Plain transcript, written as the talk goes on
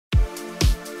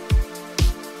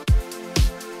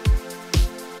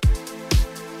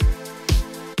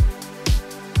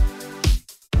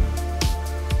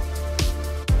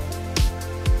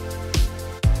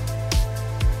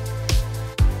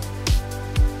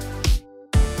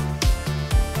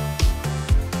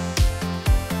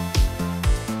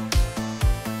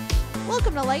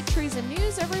to Light Treason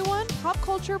News, everyone. Pop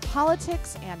culture,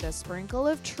 politics, and a sprinkle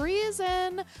of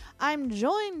treason. I'm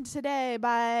joined today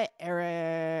by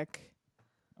Erek.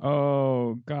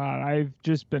 Oh, God. I've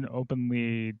just been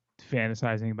openly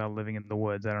fantasizing about living in the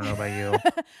woods. I don't know about you.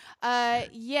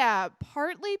 Yeah,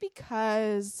 partly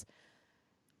because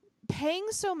paying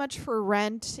so much for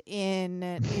rent in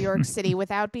New York City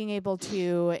without being able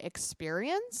to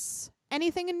experience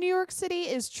anything in New York City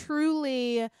is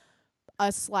truly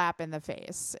a slap in the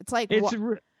face. It's like,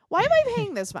 why am I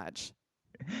paying this much?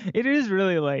 It is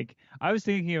really like, I was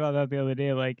thinking about that the other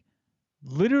day, like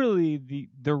literally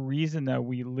the reason that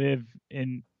we live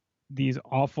in these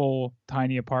awful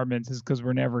tiny apartments is because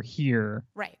we're never here.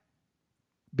 Right.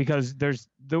 Because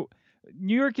New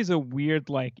York is a weird,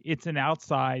 like, it's an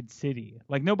outside city.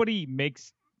 Like nobody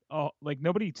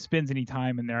spends any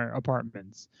time in their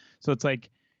apartments. So it's like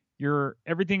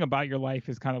everything about your life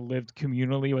is kind of lived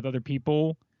communally with other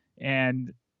people.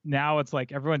 And now it's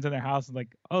like everyone's in their house and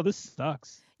like, oh, this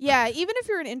sucks. Yeah, even if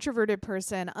you're an introverted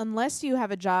person, unless you have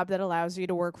a job that allows you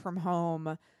to work from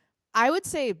home, I would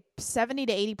say 70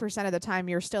 to 80% of the time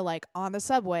you're still like on the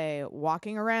subway,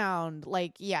 walking around.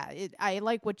 Like, yeah, I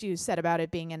like what you said about it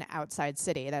being an outside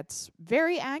city. That's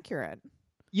very accurate.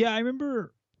 Yeah, I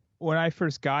remember when I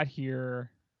first got here,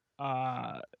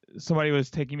 somebody was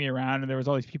taking me around and there was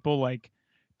all these people, like,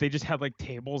 they just had like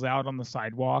tables out on the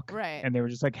sidewalk. Right. And they were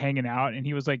just like hanging out. And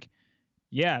he was like,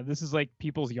 yeah, this is like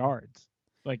people's yards.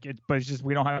 Like but it's just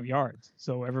we don't have yards,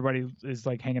 so everybody is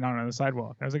like hanging out on the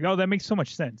sidewalk. I was like, oh, that makes so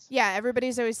much sense. Yeah,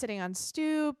 everybody's always sitting on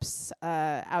stoops,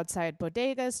 outside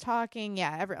bodegas talking.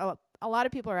 Yeah, a lot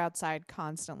of people are outside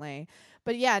constantly.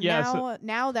 But yeah,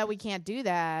 now that we can't do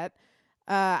that,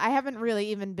 I haven't really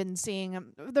even been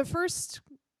seeing the first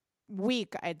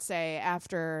week, I'd say,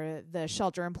 after the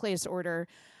shelter-in-place order.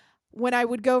 When I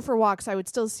would go for walks, I would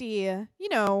still see,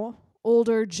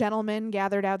 older gentlemen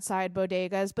gathered outside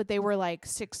bodegas, but they were like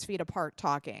 6 feet apart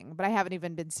talking. But I haven't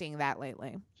even been seeing that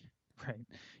lately. Right.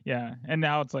 Yeah. And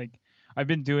now it's like I've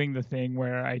been doing the thing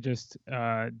where I just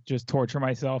torture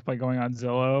myself by going on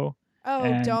Zillow.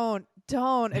 Oh,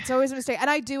 don't. It's always a mistake.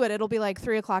 And I do it. It'll be like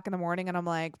 3:00 in the morning and I'm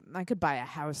like, I could buy a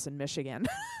house in Michigan.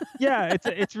 Yeah,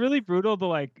 it's really brutal to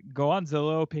like go on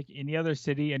Zillow, pick any other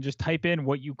city and just type in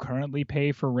what you currently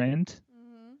pay for rent.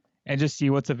 And just see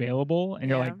what's available. And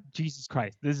you're like, Jesus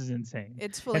Christ, this is insane.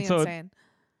 It's fully insane.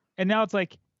 And now it's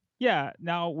like, yeah,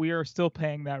 now we are still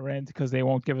paying that rent because they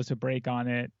won't give us a break on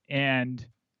it. And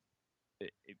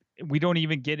we don't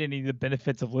even get any of the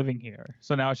benefits of living here.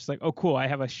 So now it's just like, oh, cool. I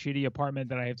have a shitty apartment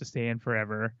that I have to stay in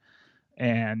forever.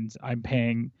 And I'm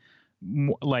paying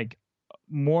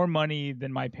more money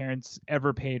than my parents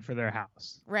ever paid for their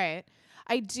house. Right.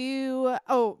 I do.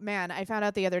 Oh, man, I found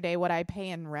out the other day what I pay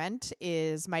in rent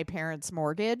is my parents'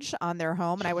 mortgage on their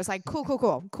home. And I was like, cool.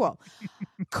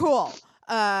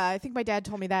 I think my dad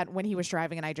told me that when he was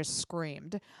driving and I just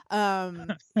screamed.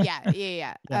 Yeah.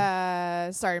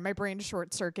 Sorry, my brain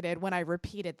short-circuited when I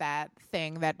repeated that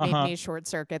thing that made me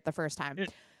short-circuit the first time.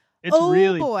 It's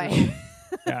really boy.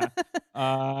 Yeah.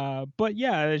 But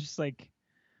yeah, it's just like,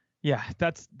 yeah,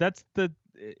 that's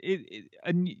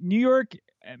New York.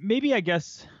 Maybe I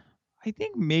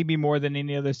think maybe more than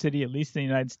any other city, at least in the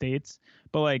United States.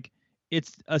 But like,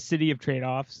 it's a city of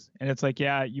trade-offs, and it's like,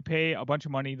 yeah, you pay a bunch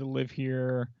of money to live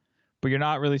here, but you're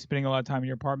not really spending a lot of time in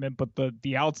your apartment. But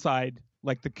the outside,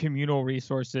 like the communal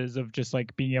resources of just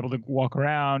like being able to walk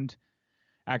around,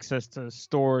 access to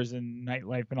stores and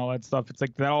nightlife and all that stuff, it's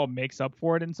like that all makes up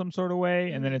for it in some sort of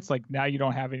way. And then it's like now you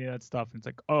don't have any of that stuff, and it's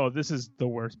like, oh, this is the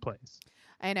worst place.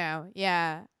 I know.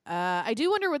 Yeah. I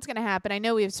do wonder what's going to happen. I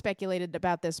know we've speculated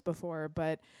about this before,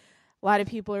 but a lot of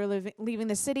people are leaving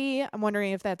the city. I'm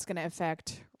wondering if that's going to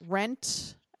affect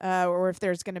rent or if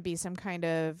there's going to be some kind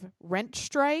of rent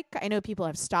strike. I know people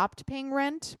have stopped paying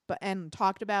rent and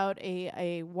talked about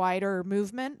a wider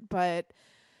movement, but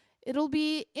it'll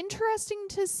be interesting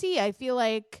to see. I feel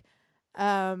like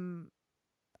I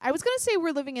was going to say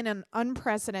we're living in an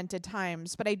unprecedented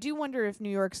times, but I do wonder if New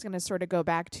York's going to sort of go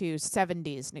back to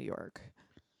 70s New York.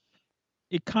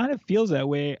 It kind of feels that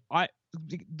way.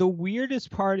 The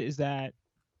weirdest part is that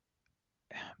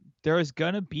there is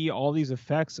going to be all these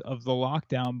effects of the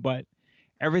lockdown, but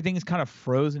everything's kind of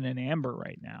frozen in amber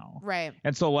right now. Right.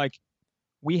 And so like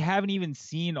we haven't even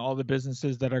seen all the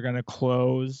businesses that are going to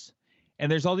close. And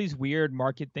there's all these weird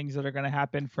market things that are going to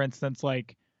happen. For instance,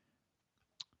 like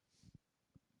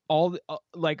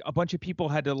like a bunch of people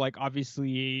had to like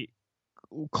obviously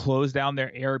close down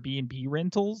their Airbnb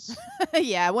rentals.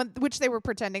 Yeah, which they were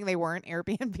pretending they weren't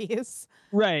Airbnbs.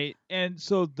 Right. And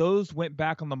so those went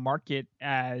back on the market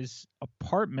as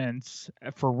apartments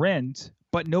for rent,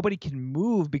 but nobody can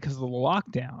move because of the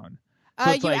lockdown. So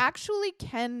it's You like, actually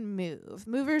can move.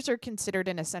 Movers are considered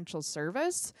an essential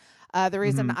service. The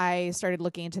reason Mhm. I started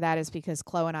looking into that is because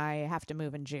Chloe and I have to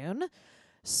move in June. Oh,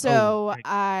 So right.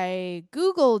 I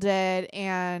Googled it,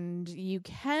 and you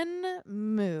can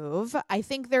move. I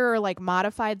think there are like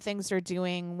modified things they're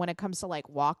doing when it comes to like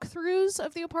walkthroughs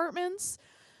of the apartments.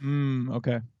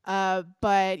 Okay.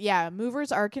 But yeah,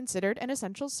 movers are considered an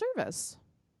essential service.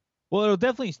 Well, it'll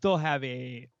definitely still have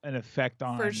an effect For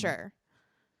on, sure.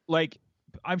 like,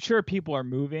 I'm sure people are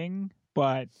moving,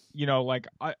 but like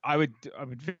I would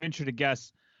venture to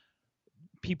guess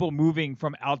people moving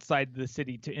from outside the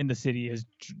city to in the city has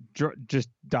just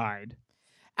died.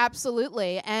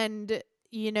 Absolutely. And,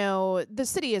 the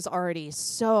city is already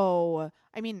so,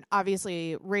 I mean,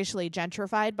 obviously racially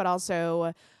gentrified, but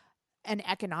also an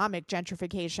economic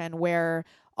gentrification where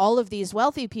all of these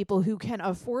wealthy people who can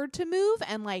afford to move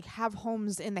and like have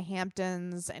homes in the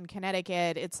Hamptons and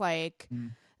Connecticut, it's like,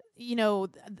 Mm.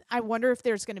 I wonder if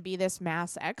there's going to be this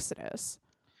mass exodus.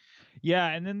 Yeah,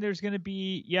 and then there's gonna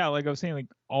be, like I was saying, like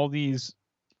all these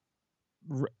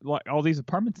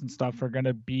apartments and stuff are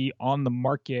gonna be on the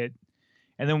market,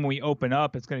 and then when we open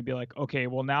up, it's gonna be like, okay,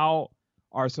 well now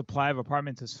our supply of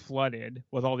apartments is flooded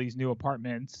with all these new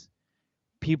apartments.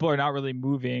 People are not really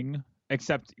moving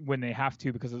except when they have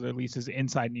to because of their leases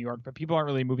inside New York, but people aren't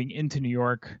really moving into New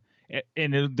York,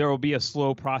 and there will be a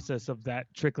slow process of that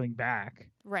trickling back.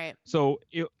 Right. So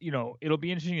it'll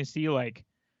be interesting to see, like,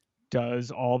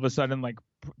 does all of a sudden, like,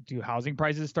 do housing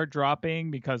prices start dropping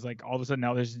because like all of a sudden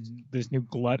now there's this new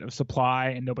glut of supply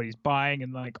and nobody's buying,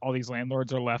 and like all these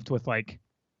landlords are left with, like,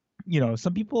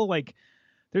 some people, like,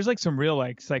 there's like some real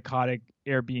like psychotic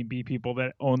Airbnb people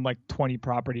that own like 20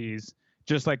 properties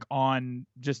just like on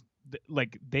just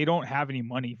like they don't have any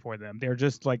money for them. They're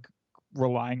just like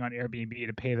relying on Airbnb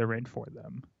to pay the rent for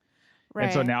them.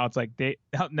 And so Right. now it's like they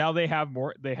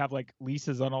have like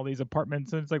leases on all these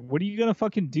apartments, and it's like, what are you gonna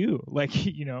fucking do? Like,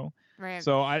 Right.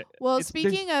 So Well, there's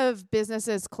speaking of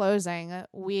businesses closing,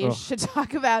 we ugh, should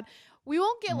talk about. We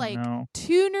won't get oh like no.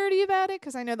 too nerdy about it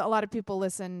because I know that a lot of people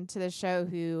listen to this show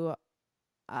who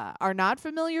are not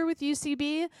familiar with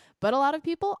UCB, but a lot of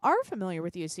people are familiar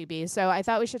with UCB. So I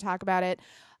thought we should talk about it.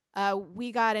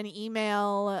 We got an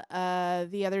email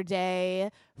the other day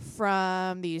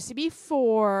from the UCB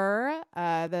 4,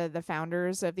 the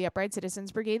founders of the Upright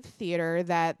Citizens Brigade Theater,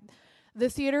 that the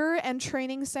theater and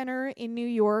training center in New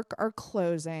York are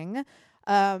closing.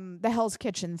 The Hell's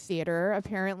Kitchen Theater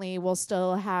apparently will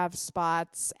still have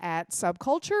spots at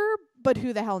Subculture, but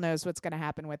who the hell knows what's going to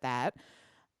happen with that.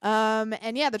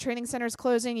 And yeah, the training center is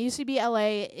closing. UCB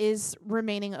LA is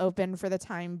remaining open for the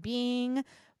time being.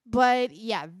 But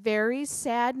yeah, very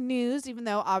sad news, even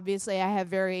though obviously I have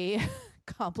very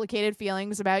complicated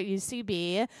feelings about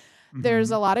UCB. There's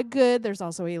Mm-hmm. a lot of good. There's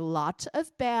also a lot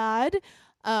of bad.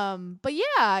 But yeah,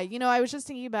 I was just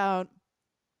thinking about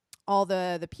all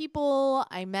the people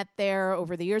I met there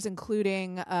over the years,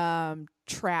 including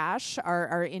Trash,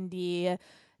 our indie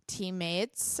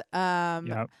teammates.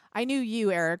 Yep. I knew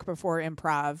you, Erek, before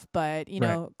improv, but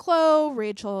Right. Chloe,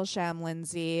 Rachel, Sham,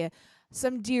 Lindsay,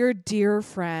 some dear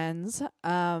friends.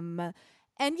 And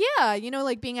yeah,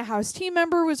 like being a house team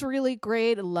member was really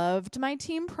great. Loved my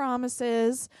team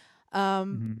promises.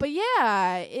 Mm-hmm. But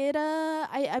yeah,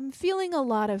 I'm feeling a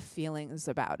lot of feelings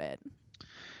about it.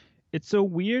 It's a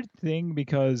weird thing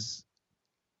because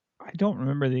I don't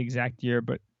remember the exact year,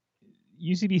 but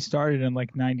UCB started in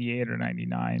like 98 or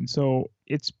 99. So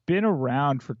it's been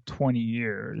around for 20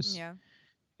 years. Yeah.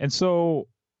 And so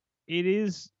it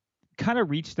is kind of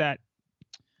reached that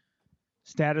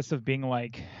status of being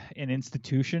like an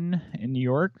institution in New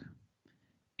York.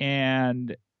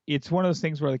 And it's one of those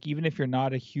things where, like, even if you're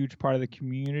not a huge part of the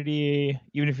community,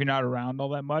 even if you're not around all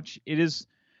that much, it is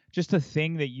just a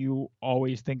thing that you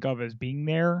always think of as being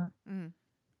there. Mm-hmm.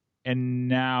 And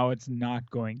now it's not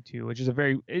going to, which is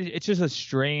it's just a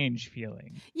strange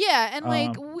feeling. Yeah, and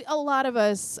like a lot of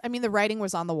us, I mean, the writing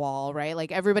was on the wall, right?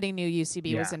 Like everybody knew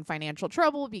UCB was in financial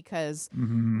trouble because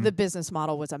the business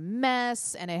model was a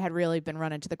mess and it had really been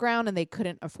run into the ground and they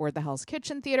couldn't afford the Hell's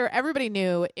Kitchen Theater. Everybody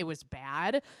knew it was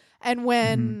bad. And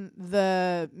when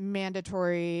the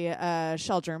mandatory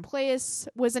shelter in place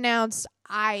was announced,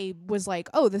 I was like,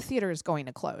 oh, the theater is going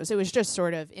to close. It was just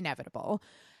sort of inevitable.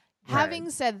 Right. Having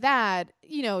said that,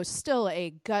 still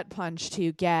a gut punch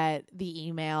to get the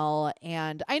email.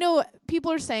 And I know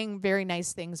people are saying very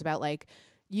nice things about like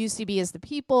UCB is the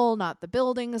people, not the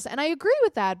buildings. And I agree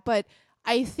with that. But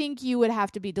I think you would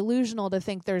have to be delusional to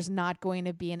think there's not going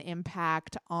to be an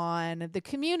impact on the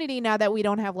community now that we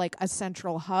don't have like a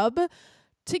central hub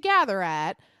to gather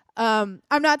at. I'm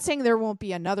not saying there won't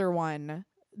be another one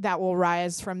that will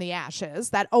rise from the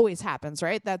ashes. That always happens,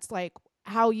 right? That's like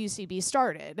how UCB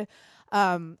started.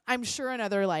 I'm sure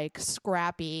another like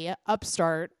scrappy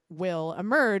upstart will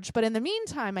emerge, but in the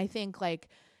meantime, I think like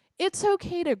it's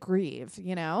okay to grieve,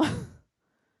 you know?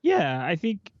 Yeah, I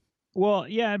think. Well,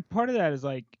 yeah, and part of that is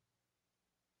like,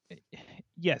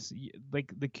 yes,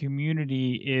 like the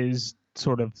community is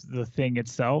sort of the thing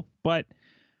itself, but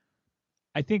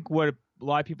I think what a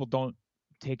lot of people don't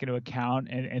take into account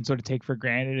and sort of take for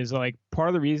granted is like part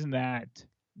of the reason that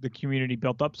the community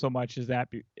built up so much is that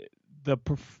the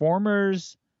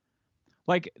performers,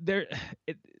 like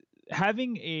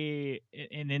having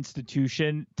an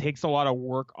institution takes a lot of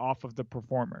work off of the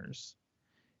performers.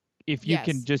 If you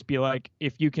can Yes. just be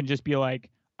like,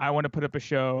 I want to put up a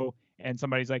show and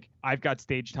somebody's like, I've got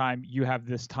stage time, you have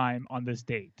this time on this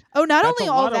date. Oh, not That's only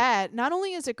a all lot of that, not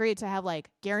only is it great to have like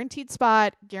guaranteed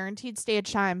spot, guaranteed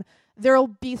stage time, there'll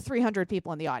be 300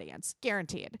 people in the audience,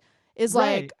 guaranteed. Is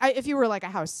like right. if you were like a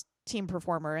house team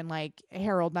performer in like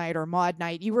Herald Night or Maud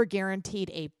Night, you were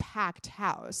guaranteed a packed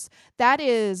house. That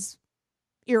is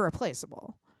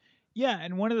irreplaceable. Yeah,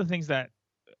 and one of the things that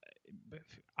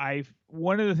I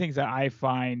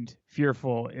find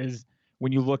fearful is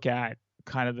when you look at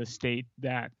kind of the state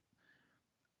that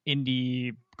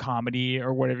indie comedy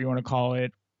or whatever you want to call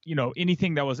it, you know,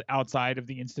 anything that was outside of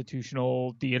the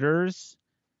institutional theaters,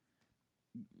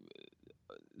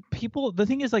 the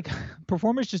thing is like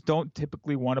performers just don't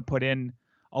typically want to put in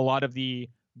a lot of the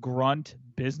grunt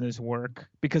business work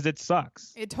because it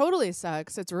sucks. It totally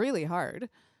sucks. It's really hard.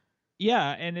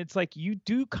 Yeah, and it's like you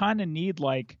do kind of need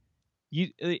like you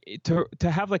to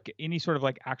have like any sort of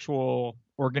like actual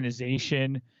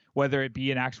organization, whether it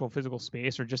be an actual physical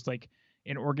space or just like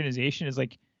an organization, is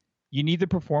like you need the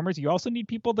performers. You also need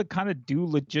people to kind of do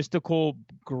logistical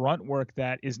grunt work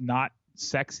that is not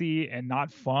sexy and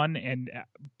not fun and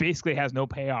basically has no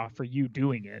payoff for you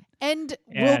doing it. And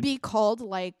will be called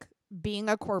like being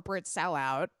a corporate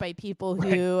sellout by people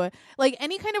who like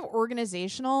any kind of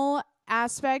organizational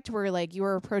aspect where like you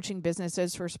are approaching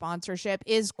businesses for sponsorship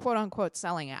is quote unquote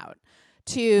selling out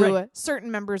to certain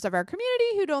members of our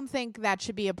community who don't think that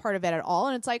should be a part of it at all.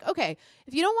 And it's like, okay,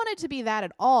 if you don't want it to be that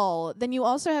at all, then you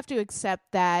also have to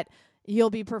accept that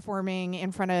you'll be performing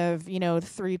in front of, you know,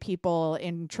 3 people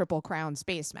in Triple Crown's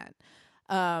basement.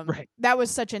 That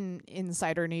was such an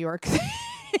insider New York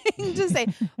thing to say.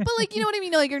 But like, you know what I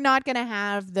mean? Like, you're not going to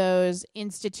have those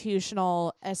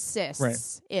institutional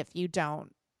assists if you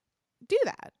don't do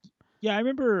that. Yeah, I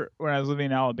remember when I was living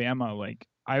in Alabama, like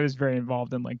I was very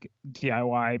involved in like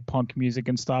DIY punk music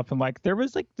and stuff, and like there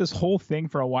was like this whole thing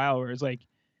for a while where it's like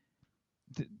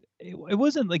it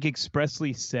wasn't like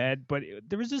expressly said, but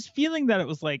there was this feeling that it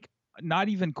was like not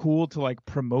even cool to like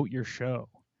promote your show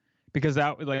because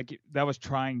that was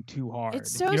trying too hard.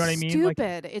 It's so you know what I mean?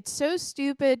 stupid. Like, it's so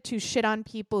stupid to shit on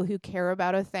people who care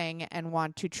about a thing and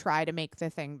want to try to make the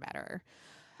thing better.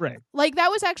 Right. Like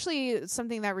that was actually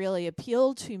something that really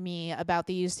appealed to me about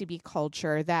the UCB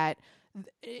culture, that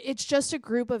it's just a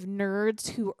group of nerds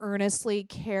who earnestly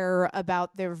care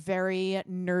about their very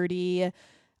nerdy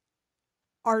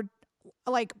art,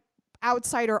 like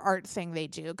outsider art thing they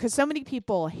do, because so many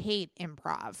people hate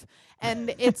improv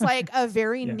and it's like a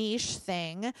very niche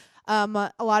thing. A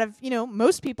lot of, you know,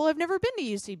 most people have never been to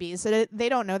UCB, so they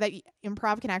don't know that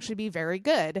improv can actually be very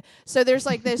good. So there's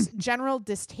like this general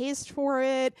distaste for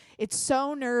it. It's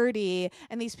so nerdy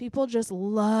and these people just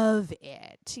love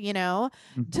it, you know,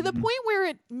 to the point where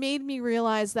it made me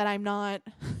realize that I'm not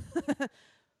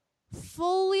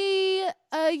fully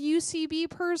a UCB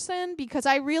person, because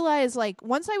I realized like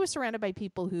once I was surrounded by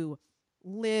people who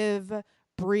live,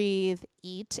 breathe,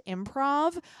 eat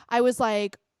improv, I was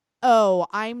like, oh,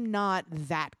 I'm not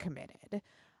that committed.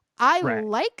 I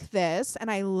like this and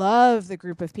I love the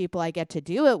group of people I get to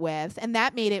do it with, and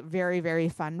that made it very, very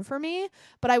fun for me.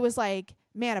 But I was like,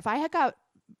 man, if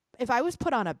I was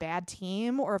put on a bad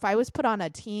team, or if I was put on a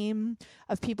team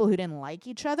of people who didn't like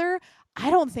each other, I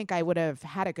don't think I would have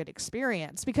had a good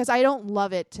experience, because I don't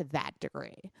love it to that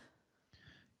degree.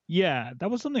 Yeah,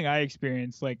 that was something I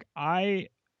experienced. Like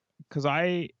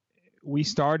we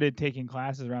started taking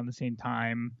classes around the same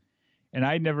time, and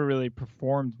I never really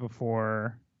performed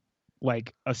before,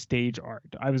 like a stage art.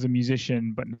 I was a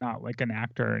musician, but not like an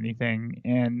actor or anything.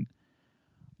 And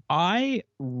I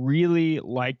really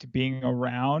liked being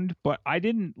around, but I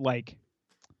didn't like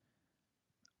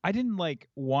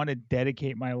want to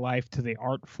dedicate my life to the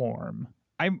art form.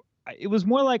 It was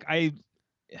more like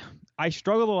I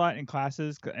struggled a lot in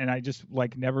classes and I just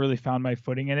like never really found my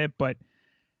footing in it, but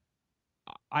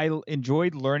I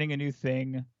enjoyed learning a new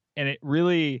thing, and it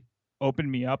really opened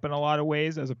me up in a lot of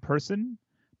ways as a person,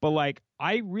 but like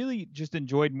I really just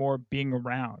enjoyed more being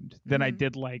around than I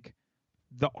did like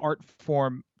the art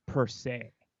form per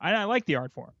se. I like the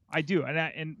art form. I do.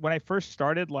 And when I first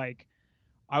started, like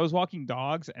I was walking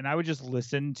dogs and I would just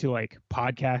listen to like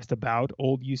podcasts about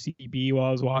old UCB while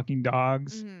I was walking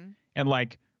dogs, and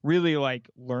like really like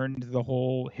learned the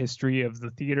whole history of the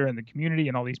theater and the community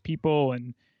and all these people.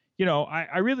 And, you know,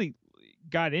 I really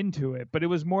got into it, but it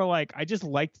was more like I just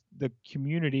liked the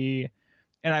community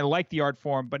and I liked the art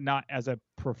form, but not as a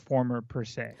performer per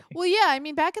se. Well, yeah, I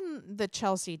mean, back in the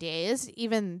Chelsea days,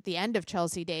 even the end of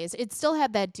Chelsea days, it still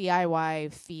had that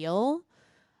DIY feel.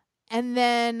 And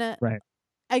then, right.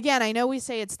 Again, I know we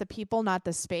say it's the people, not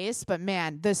the space, but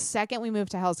man, the second we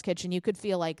moved to Hell's Kitchen, you could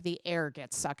feel like the air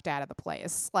gets sucked out of the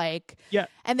place. Like, yeah.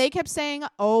 And they kept saying,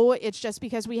 oh, it's just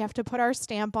because we have to put our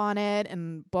stamp on it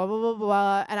and blah, blah, blah,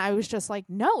 blah. And I was just like,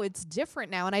 no, it's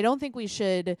different now. And I don't think we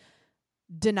should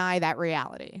deny that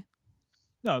reality.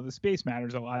 No, the space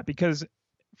matters a lot, because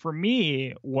for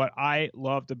me, what I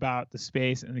loved about the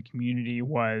space and the community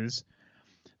was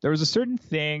there was a certain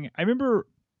thing. I remember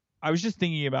I was just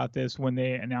thinking about this when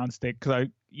they announced it, because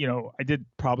I did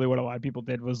probably what a lot of people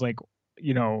did, was like,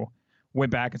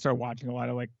 went back and started watching a lot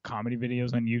of like comedy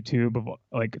videos on YouTube of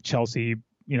like Chelsea,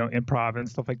 improv and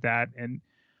stuff like that. And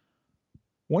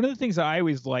one of the things that I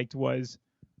always liked was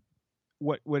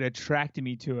what attracted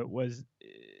me to it was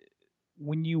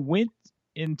when you went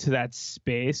into that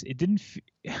space, it didn't,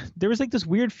 there was like this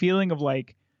weird feeling of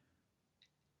like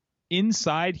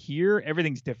inside here,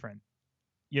 everything's different.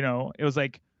 It was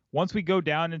like, once we go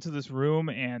down into this room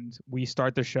and we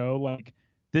start the show, like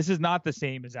this is not the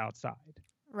same as outside.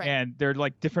 Right. And there are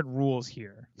like different rules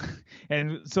here.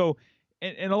 And so,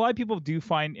 and a lot of people do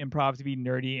find improv to be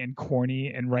nerdy and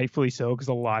corny, and rightfully so, because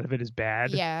a lot of it is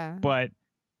bad. Yeah. But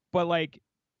like,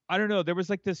 I don't know, there was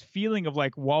like this feeling of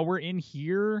like, while we're in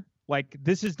here, like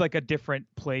this is like a different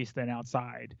place than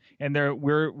outside. And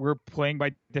we're playing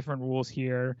by different rules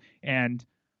here. And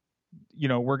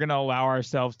we're going to allow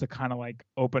ourselves to kind of like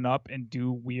open up and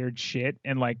do weird shit.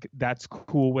 And like, that's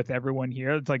cool with everyone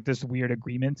here. It's like this weird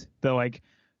agreement that like,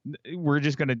 we're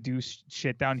just going to do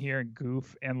shit down here and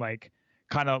goof and like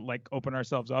kind of like open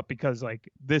ourselves up, because like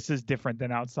this is different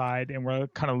than outside, and we're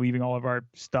kind of leaving all of our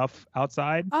stuff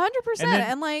outside. 100%.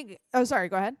 And like, oh, sorry,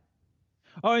 go ahead.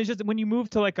 Oh, it's just when you move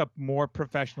to like a more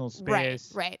professional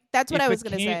space. Right. That's what I was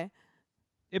going to say.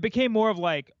 It became more of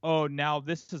like, oh, now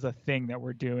this is a thing that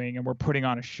we're doing and we're putting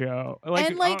on a show.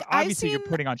 Like obviously you're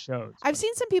putting on shows. I've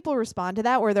seen some people respond to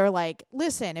that where they're like,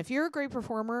 listen, if you're a great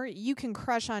performer, you can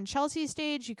crush on Chelsea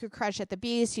stage, you could crush at the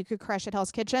Beast, you could crush at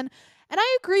Hell's Kitchen. And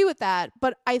I agree with that,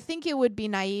 but I think it would be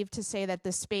naive to say that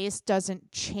the space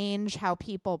doesn't change how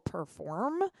people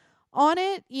perform on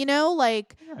it. Yeah,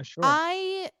 sure.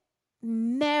 I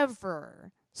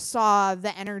never saw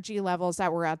the energy levels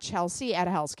that were at Chelsea at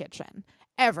Hell's Kitchen.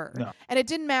 Ever. No. And it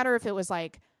didn't matter if it was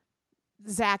like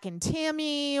Zach and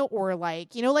Tammy or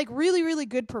like, like really, really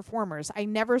good performers. I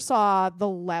never saw the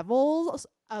levels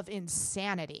of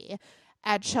insanity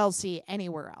at Chelsea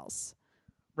anywhere else.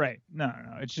 Right. No.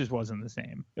 It just wasn't the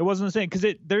same. It wasn't the same because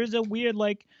there's a weird,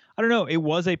 like, I don't know. It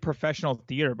was a professional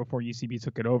theater before UCB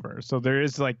took it over. So there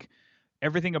is like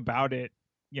everything about it,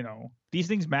 these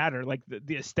things matter. Like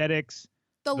the aesthetics.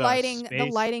 The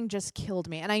lighting just killed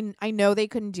me. And I know they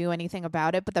couldn't do anything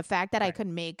about it, but the fact that I could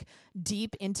make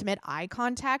deep, intimate eye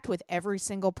contact with every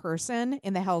single person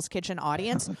in the Hell's Kitchen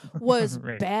audience was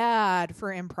bad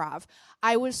for improv.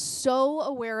 I was so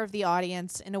aware of the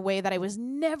audience in a way that I was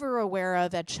never aware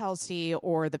of at Chelsea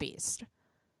or the Beast.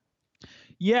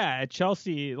 Yeah, at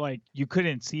Chelsea, like you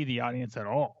couldn't see the audience at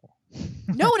all.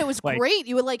 No, and it was great.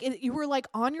 You were like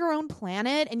on your own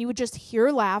planet, and you would just hear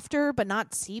laughter but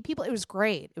not see people. It was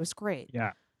great.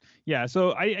 Yeah.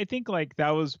 So I think like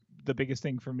that was the biggest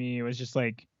thing for me. It was just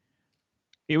like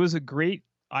it was a great.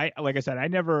 Like I said, I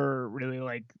never really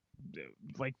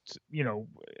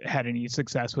had any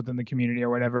success within the community or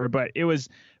whatever. But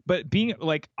being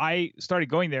like I started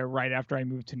going there right after I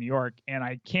moved to New York, and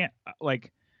I can't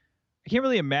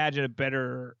really imagine a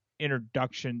better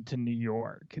introduction to New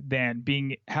York than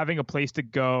having a place to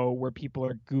go where people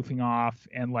are goofing off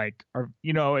and like are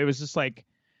it was just like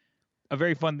a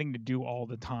very fun thing to do all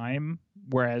the time.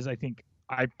 Whereas I think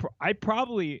I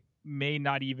probably may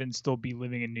not even still be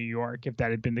living in New York if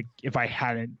that had been if I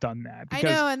hadn't done that. I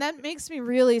know, and that makes me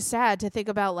really sad to think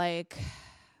about like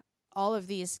all of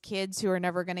these kids who are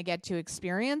never going to get to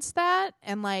experience that.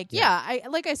 And like,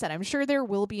 like I said, I'm sure there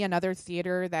will be another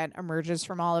theater that emerges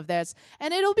from all of this,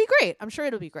 and it'll be great. I'm sure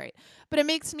it'll be great. But it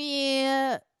makes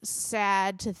me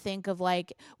sad to think of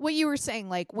like what you were saying,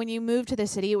 like when you moved to the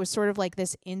city, it was sort of like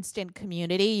this instant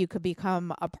community you could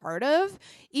become a part of,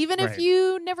 even if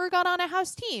you never got on a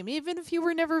house team, even if you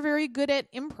were never very good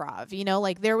at improv, you know,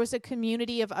 like there was a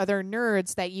community of other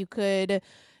nerds that you could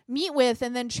meet with,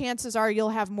 and then chances are you'll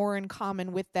have more in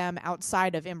common with them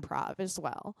outside of improv as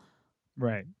well.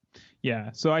 Right.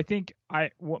 Yeah. So I think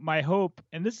my hope,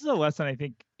 and this is a lesson I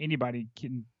think anybody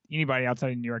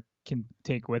outside of New York can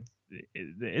take with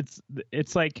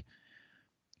it's like,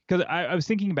 because I was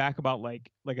thinking back about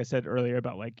like I said earlier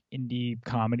about like indie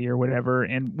comedy or whatever,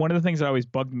 and one of the things that always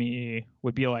bugged me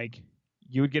would be like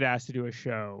you would get asked to do a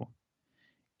show,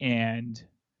 and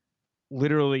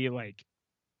literally like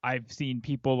I've seen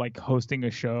people like hosting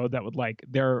a show that would like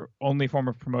their only form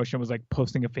of promotion was like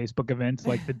posting a Facebook event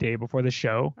like the day before the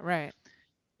show. Right.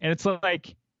 And it's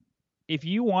like, if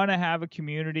you want to have a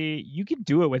community, you can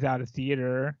do it without a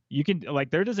theater. You can like,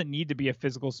 there doesn't need to be a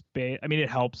physical space. I mean, it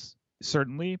helps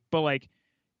certainly, but like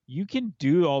you can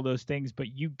do all those things, but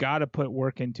you got to put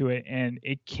work into it. And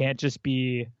it can't just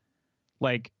be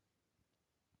like,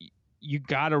 you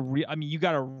got to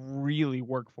really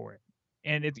work for it.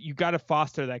 And you got to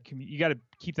foster that community. You got to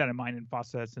keep that in mind and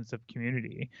foster that sense of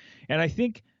community. And I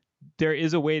think there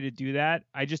is a way to do that.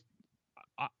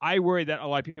 I worry that a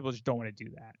lot of people just don't want to do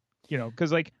that, you know,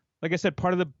 because like I said,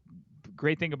 part of the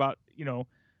great thing about, you know,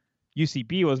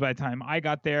 UCB was by the time I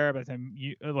got there, by the time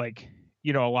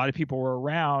a lot of people were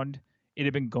around, it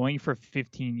had been going for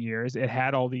 15 years. It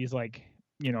had all these like,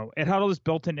 you know, it had all this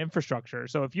built-in infrastructure.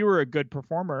 So if you were a good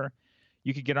performer,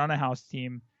 you could get on a house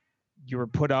team. You were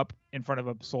put up in front of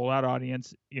a sold-out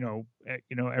audience,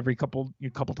 every couple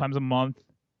times a month.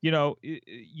 All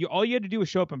you had to do was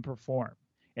show up and perform,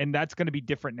 and that's going to be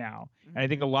different now. Mm-hmm. And I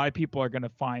think a lot of people are going to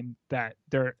find that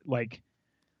they're like,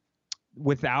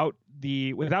 without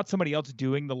somebody else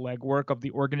doing the legwork of the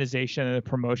organization and the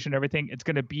promotion and everything, it's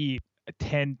going to be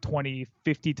 10, 20,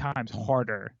 50 times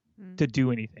harder to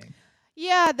do anything.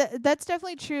 Yeah, that's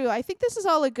definitely true. I think this is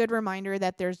all a good reminder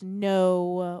that there's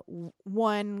no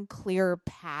one clear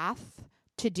path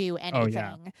to do anything. Oh,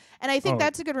 yeah. And I think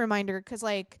that's a good reminder because,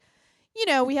 like, you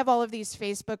know, we have all of these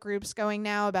Facebook groups going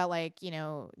now about, like, you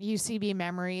know, UCB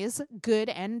memories, good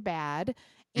and bad.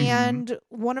 Mm-hmm. And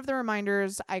one of the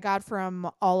reminders I got from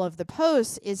all of the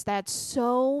posts is that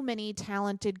so many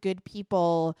talented, good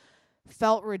people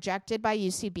felt rejected by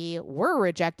UCB, were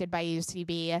rejected by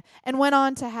UCB, and went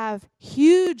on to have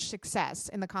huge success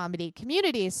in the comedy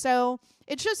community. So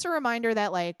it's just a reminder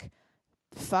that, like,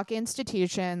 fuck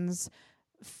institutions,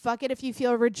 fuck it if you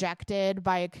feel rejected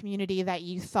by a community that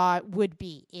you thought would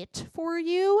be it for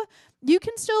you. You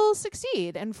can still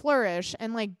succeed and flourish,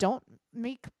 and like don't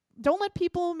let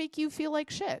people make you feel like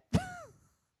shit.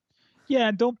 Yeah,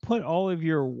 and don't put all of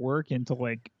your work into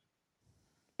like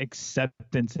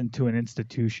acceptance into an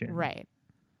institution. Right.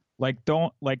 Like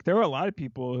there are a lot of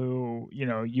people who, you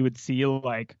know, you would see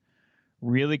like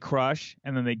really crush,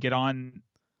 and then they get on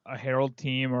a Herald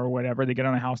team or whatever, they get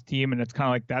on a house team, and it's kind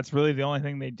of like that's really the only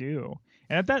thing they do.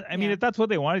 And if that's what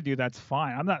they want to do, that's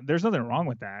fine. There's nothing wrong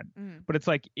with that. But it's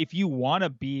like, if you want to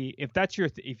be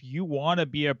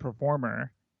a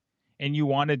performer and you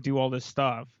want to do all this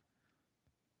stuff,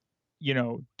 you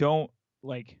know, don't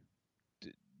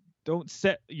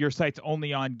set your sights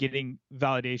only on getting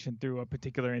validation through a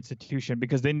particular institution,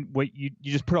 because then you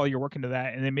just put all your work into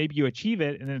that, and then maybe you achieve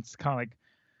it, and then it's kind of like,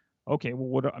 okay,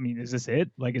 well, is this it?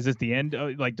 Like, is this the end?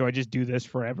 Like, do I just do this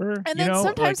forever? And then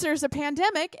sometimes there's a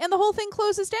pandemic and the whole thing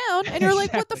closes down, and you're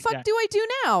like, what the fuck do I do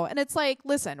now? And it's like,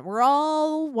 listen, we're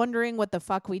all wondering what the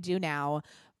fuck we do now,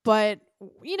 but,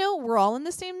 you know, we're all in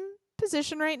the same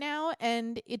position right now,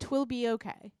 and it will be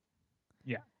okay.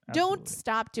 Yeah. Absolutely. Don't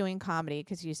stop doing comedy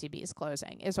because UCB is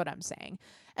closing, is what I'm saying.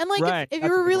 And like, if you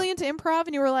were really into improv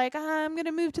and you were like, I'm going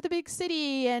to move to the big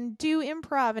city and do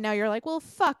improv, and now you're like, well,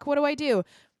 fuck, what do I do?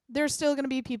 There's still going to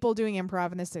be people doing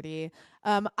improv in the city.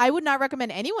 I would not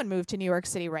recommend anyone move to New York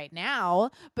City right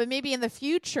now, but maybe in the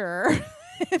future,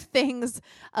 if things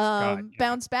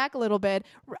bounce back a little bit.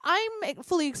 I'm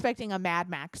fully expecting a Mad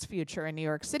Max future in New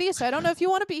York City, so I don't know if you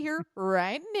want to be here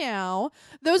right now.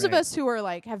 Those of us who are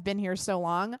like have been here so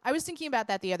long, I was thinking about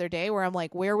that the other day, where I'm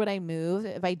like, where would I move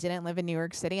if I didn't live in New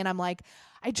York City? And I'm like,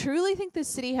 I truly think this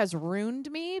city has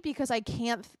ruined me because I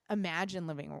can't imagine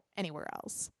living anywhere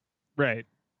else. Right.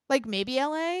 Like maybe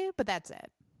LA, but that's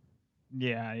it.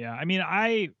 Yeah. I mean,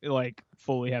 I like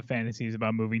fully have fantasies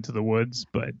about moving to the woods,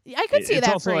 but I could see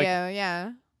that for you.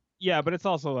 Yeah. Yeah, but it's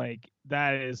also like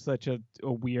that is such a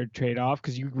weird trade-off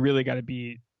because you really got to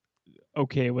be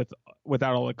okay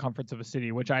without all the comforts of a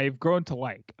city, which I've grown to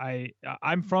like.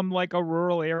 I'm from like a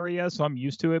rural area, so I'm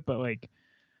used to it, but like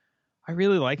I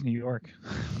really like New York.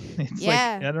 It's like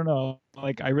I don't know,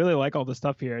 like I really like all the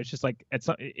stuff here. It's just like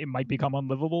it might become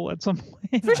unlivable at some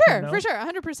point. For sure,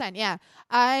 100%. Yeah,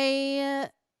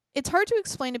 it's hard to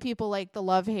explain to people like the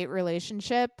love-hate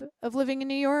relationship of living in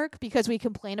New York because we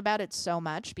complain about it so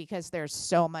much because there's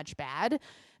so much bad.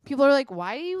 People are like,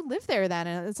 why do you live there then?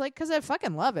 And it's like, because I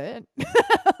fucking love it.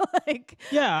 Like,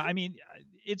 yeah, I mean,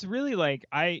 it's really like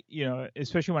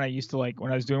especially when I used to like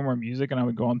when I was doing more music and I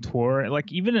would go on tour,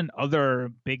 like even in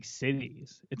other big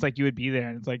cities, it's like you would be there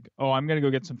and it's like, oh, I'm gonna go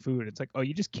get some food. It's like, oh,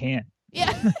 you just can't. Yeah,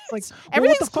 it's like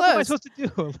everything's what the fuck am I closed. supposed to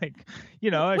do? Like, what do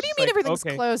you mean like, everything's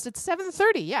okay. closed? It's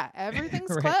 7:30. Yeah, everything's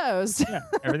right. closed. Yeah,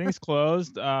 everything's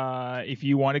closed. If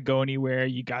you want to go anywhere,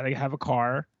 you gotta have a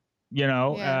car.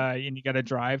 And you got to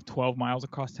drive 12 miles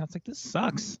across town. It's like, this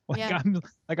sucks. Like, I'm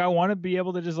like, I want to be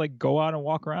able to just like go out and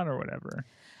walk around or whatever.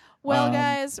 Well,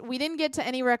 guys, we didn't get to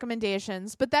any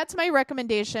recommendations, but that's my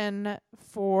recommendation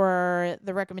for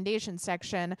the recommendation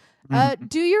section.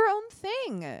 Do your own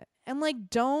thing and like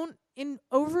don't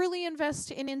overly invest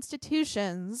in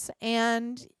institutions.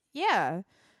 And and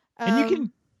you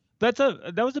can.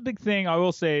 That was a big thing. I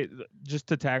will say, just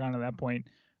to tag on to that point.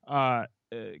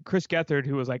 Chris Gethard,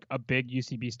 who was like a big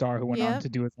UCB star who went on to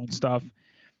do his own stuff,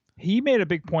 he made a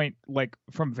big point like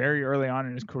from very early on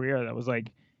in his career that was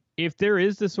like, if there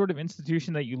is this sort of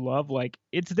institution that you love, like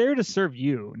it's there to serve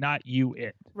you, not you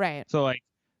it. Right. So like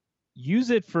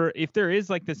use it for if there is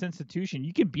like this institution,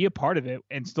 you can be a part of it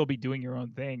and still be doing your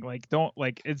own thing. Like don't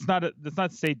like that's not to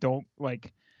say don't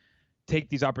like take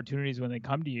these opportunities when they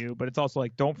come to you, but it's also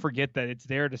like don't forget that it's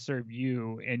there to serve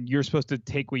you and you're supposed to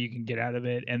take what you can get out of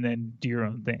it and then do your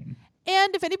own thing.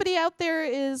 And if anybody out there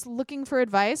is looking for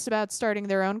advice about starting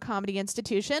their own comedy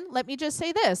institution, let me just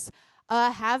say this.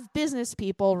 Have business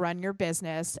people run your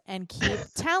business and keep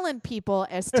talent people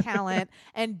as talent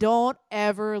and don't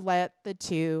ever let the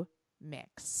two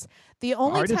mix. The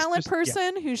only talent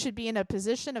person who should be in a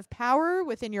position of power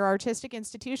within your artistic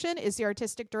institution is the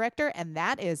artistic director, and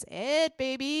that is it,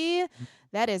 baby.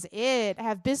 That is it.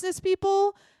 Have business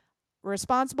people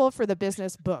responsible for the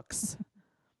business books.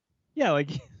 Yeah,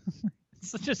 like it's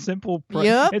such a simple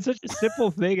It's such a simple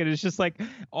thing, and it's just like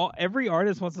every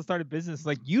artist wants to start a business.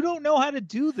 Like you don't know how to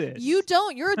do this. You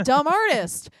don't. You're a dumb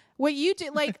artist. What you do,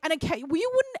 like you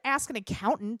wouldn't ask an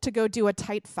accountant to go do a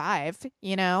tight 5,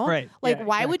 Right? Like,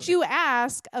 why would you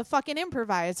ask a fucking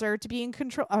improviser to be in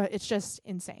control? It's just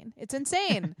insane. It's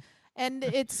insane, and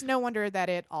it's no wonder that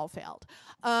it all failed.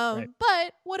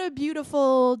 But what a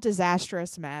beautiful,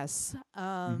 disastrous mess.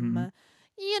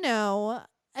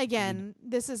 Again,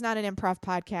 this is not an improv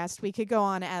podcast. We could go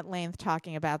on at length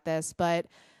talking about this, but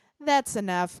that's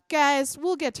enough. Guys,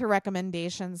 we'll get to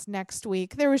recommendations next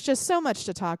week. There was just so much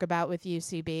to talk about with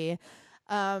UCB.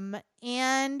 And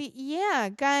yeah,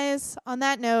 guys, on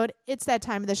that note, it's that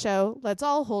time of the show. Let's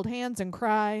all hold hands and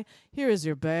cry. Here is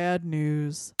your bad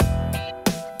news.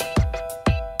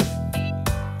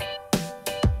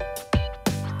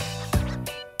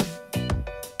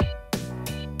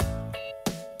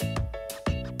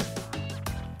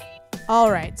 All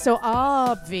right, so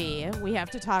we have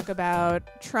to talk about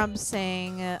Trump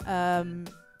saying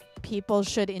people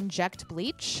should inject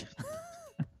bleach.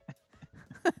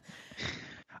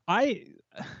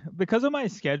 Because of my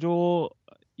schedule,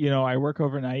 I work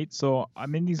overnight, so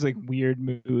I'm in these like weird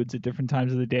moods at different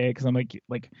times of the day because I'm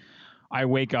like I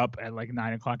wake up at like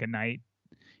 9 o'clock at night,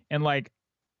 and like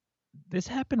this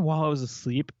happened while I was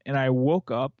asleep, and I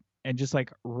woke up and just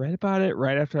like read about it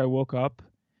right after I woke up.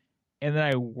 And then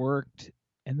I worked,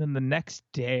 and then the next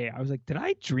day I was like, "Did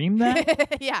I dream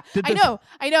that?" Yeah, I know.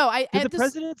 Did the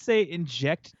president say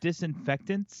inject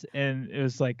disinfectants? And it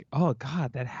was like, "Oh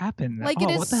God, that happened." Like, it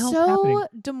is so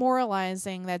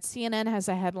demoralizing that CNN has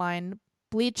a headline: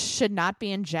 "Bleach should not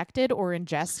be injected or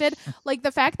ingested." Like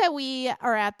the fact that we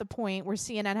are at the point where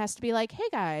CNN has to be like, "Hey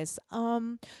guys,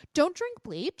 don't drink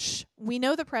bleach. We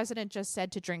know the president just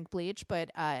said to drink bleach,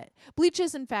 but bleach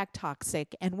is in fact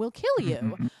toxic and will kill you."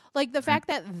 Mm-hmm. Like the fact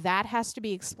that has to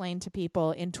be explained to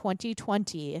people in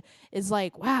 2020 is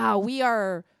like, wow,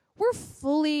 we're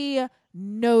fully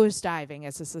nosediving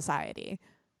as a society.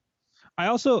 I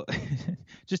also,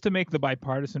 just to make the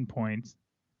bipartisan point,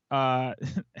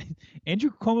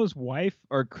 Andrew Cuomo's wife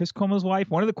or Chris Cuomo's wife,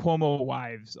 one of the Cuomo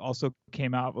wives also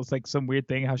came out. It was like some weird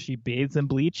thing how she bathes in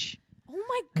bleach. Oh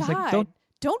my God. Like,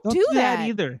 don't do that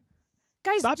either.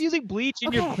 Guys, stop using bleach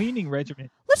in your cleaning regimen.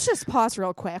 let's just pause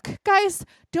real quick. Guys,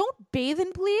 don't bathe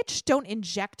in bleach. Don't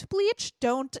inject bleach.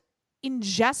 Don't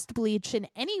ingest bleach in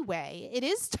any way. It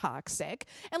is toxic.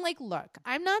 And like, look,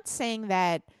 I'm not saying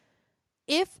that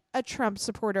if a Trump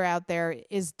supporter out there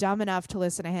is dumb enough to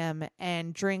listen to him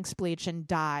and drinks bleach and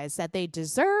dies, that they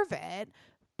deserve it.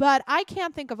 But I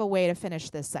can't think of a way to finish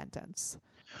this sentence.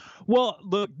 Well,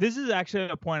 look, this is actually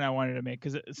a point I wanted to make,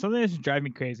 because something that's driving me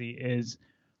crazy is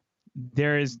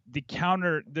there is the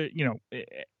counter,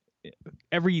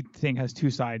 everything has two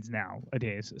sides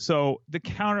nowadays. So the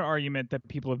counter argument that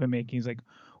people have been making is like,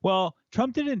 well,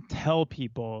 Trump didn't tell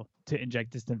people to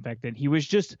inject disinfectant. He was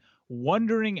just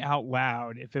wondering out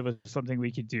loud if it was something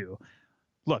we could do.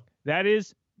 Look, that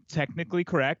is technically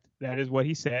correct. That is what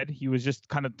he said. He was just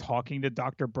kind of talking to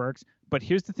Dr. Birx. But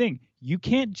here's the thing. You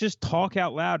can't just talk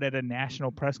out loud at a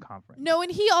national press conference. No, and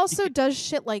he also does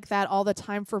shit like that all the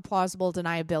time for plausible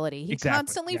deniability. He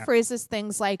constantly phrases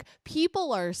things like,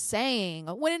 people are saying,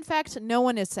 when in fact no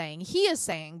one is saying. He is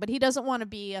saying, but he doesn't want to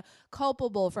be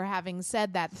culpable for having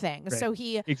said that thing. Right. So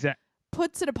he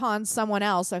puts it upon someone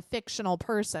else, a fictional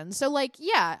person. So like,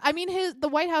 yeah, I mean, the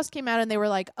White House came out and they were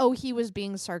like, oh, he was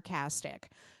being sarcastic.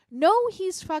 No,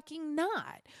 he's fucking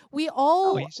not. We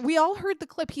all heard the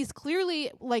clip. He's clearly,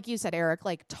 like you said, Erek,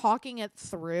 like talking it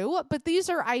through. But these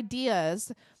are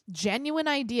ideas, genuine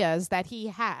ideas that he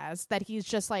has, that he's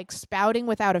just like spouting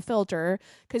without a filter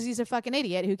because he's a fucking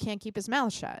idiot who can't keep his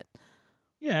mouth shut.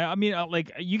 Yeah, I mean,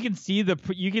 like you can see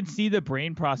the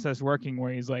brain process working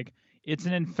where he's like, it's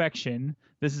an infection.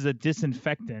 This is a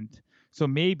disinfectant. So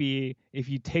maybe if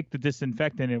you take the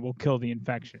disinfectant, it will kill the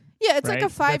infection. Yeah, it's like a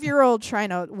 5-year-old trying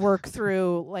to work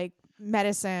through like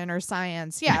medicine or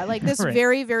science. Yeah, like this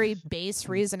very, very base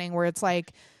reasoning where it's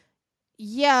like,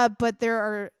 yeah, but there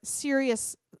are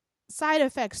serious side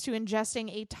effects to ingesting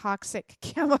a toxic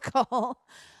chemical.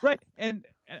 Right. And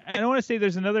I want to say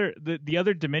there's the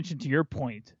other dimension to your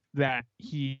point that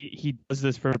he does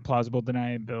this for plausible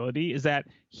deniability is that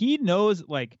he knows,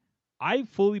 like, I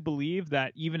fully believe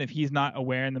that even if he's not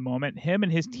aware in the moment, him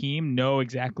and his team know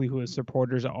exactly who his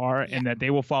supporters are and that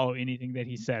they will follow anything that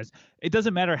he says. It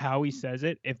doesn't matter how he says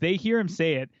it. If they hear him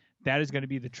say it, that is going to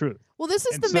be the truth. Well, this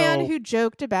is the man who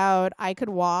joked about I could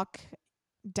walk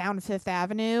down Fifth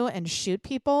Avenue and shoot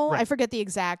people. Right. I forget the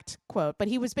exact quote, but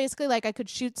he was basically like, I could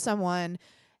shoot someone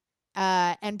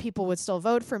and people would still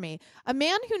vote for me. A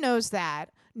man who knows that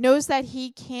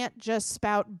he can't just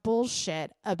spout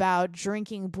bullshit about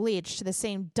drinking bleach to the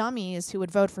same dummies who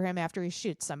would vote for him after he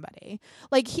shoots somebody.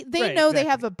 Like, they know they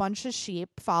have a bunch of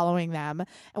sheep following them,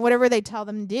 and whatever they tell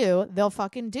them to do, they'll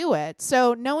fucking do it.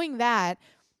 So knowing that,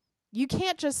 you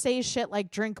can't just say shit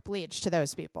like drink bleach to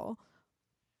those people.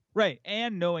 Right,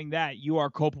 and knowing that you are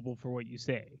culpable for what you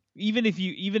say. Even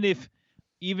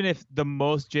if the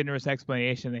most generous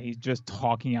explanation that he's just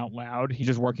talking out loud, he's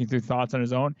just working through thoughts on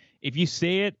his own. If you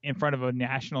say it in front of a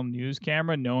national news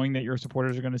camera, knowing that your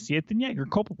supporters are going to see it, then yeah, you're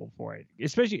culpable for it.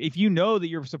 Especially if you know that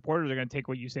your supporters are going to take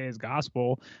what you say as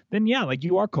gospel, then yeah, like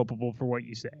you are culpable for what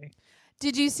you say.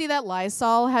 Did you see that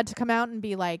Lysol had to come out and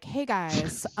be like, hey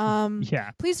guys,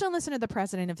 please don't listen to the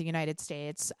president of the United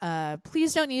States.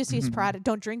 Please don't use these products.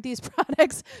 Don't drink these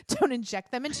products. Don't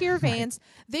inject them into your veins.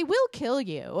 They will kill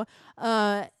you.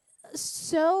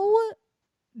 So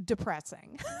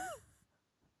depressing.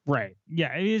 Right.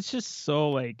 Yeah. It's just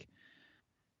so like,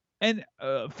 and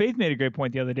Faith made a great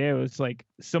point the other day. It was like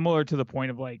similar to the point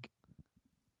of like,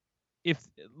 if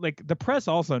like the press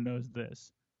also knows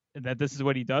this, that this is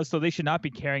what he does, so they should not be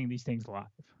carrying these things live.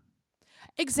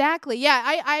 Exactly. Yeah,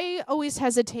 I always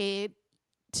hesitate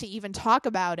to even talk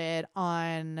about it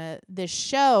on this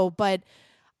show, but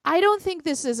I don't think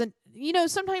this isn't,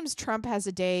 sometimes Trump has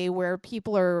a day where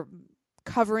people are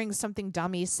covering something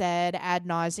dumb he said ad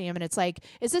nauseum, and it's like,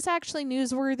 is this actually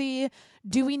newsworthy?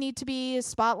 Do we need to be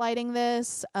spotlighting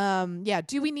this?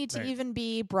 Do we need to even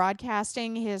be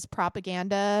broadcasting his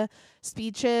propaganda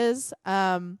speeches?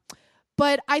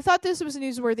 But I thought this was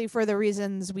newsworthy for the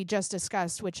reasons we just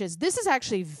discussed, which is this is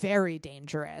actually very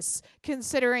dangerous,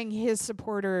 considering his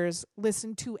supporters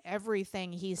listen to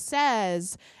everything he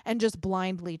says and just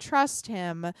blindly trust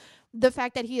him. The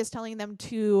fact that he is telling them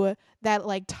that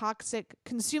like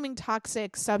consuming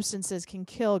toxic substances can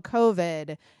kill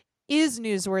COVID is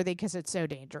newsworthy because it's so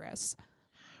dangerous.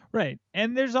 Right.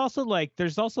 And there's also like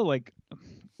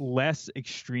less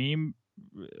extreme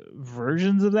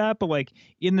versions of that, but like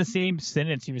in the same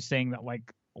sentence he was saying that like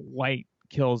light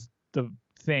kills the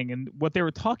thing, and what they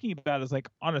were talking about is like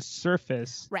on a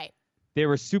surface, right, they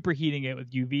were superheating it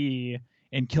with UV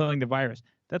and killing the virus.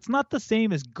 That's not the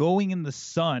same as going in the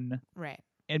sun, right,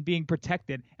 and being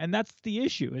protected. And that's the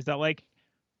issue, is that like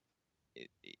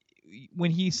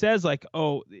when he says like,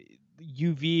 oh,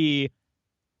 UV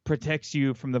protects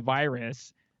you from the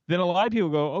virus, then a lot of people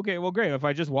go, okay, well, great. If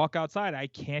I just walk outside, I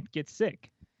can't get sick,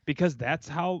 because that's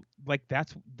how, like,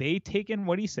 that's, they take in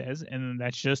what he says, and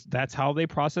that's how they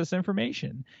process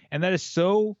information. And that is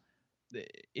so,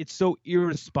 it's so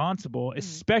irresponsible,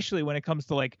 especially when it comes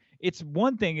to, like, it's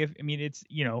one thing if, I mean, it's,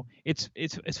 you know, it's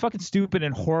fucking stupid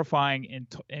and horrifying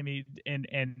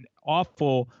and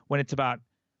awful when it's about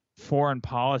foreign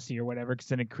policy or whatever, because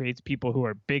then it creates people who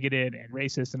are bigoted and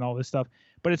racist and all this stuff.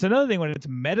 But it's another thing when it's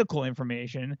medical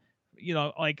information, you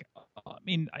know, like, I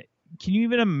mean, can you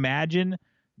even imagine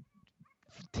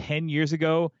 10 years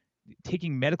ago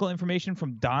taking medical information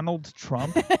from Donald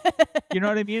Trump? You know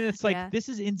what I mean? It's like, this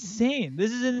is insane.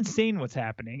 This is insane what's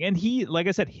happening. And he, like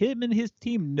I said, him and his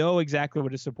team know exactly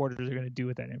what his supporters are going to do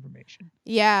with that information.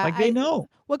 Yeah. Like, they know.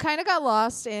 What kind of got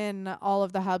lost in all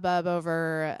of the hubbub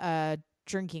over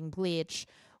drinking bleach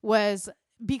was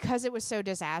because it was so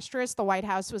disastrous. The White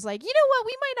House was like, you know what?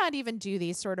 We might not even do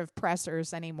these sort of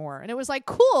pressers anymore. And it was like,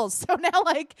 cool. So now,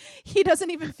 like, he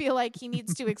doesn't even feel like he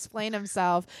needs to explain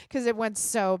himself because it went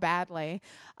so badly.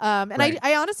 And right.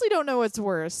 I honestly don't know what's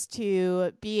worse,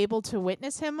 to be able to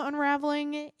witness him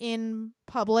unraveling in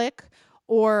public,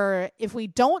 or if we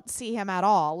don't see him at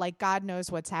all, like, God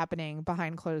knows what's happening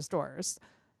behind closed doors.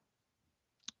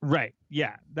 Right.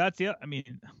 Yeah. That's it. I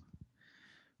mean,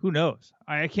 who knows?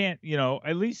 I can't, you know,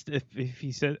 at least if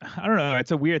he said, I don't know, it's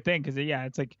a weird thing, because, yeah,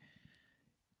 it's like,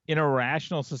 in a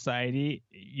rational society,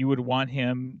 you would want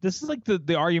him. This is like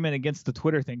the argument against the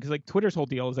Twitter thing, because, like, Twitter's whole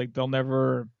deal is like they'll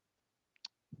never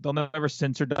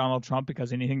censor Donald Trump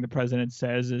because anything the president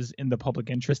says is in the public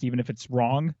interest, even if it's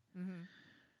wrong. Mm-hmm.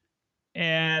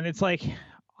 And it's like,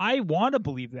 I want to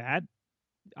believe that.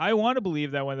 I want to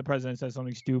believe that when the president says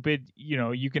something stupid, you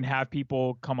know, you can have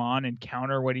people come on and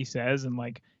counter what he says and,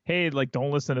 like, hey, like,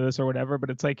 don't listen to this or whatever. But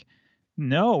it's like,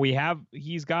 no,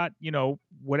 he's got, you know,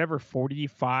 whatever,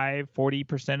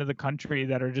 40% of the country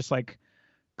that are just, like,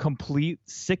 complete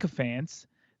sycophants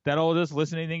that'll just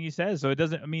listen to anything he says. So it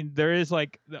doesn't, I mean, there is,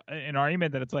 like, an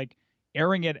argument that it's like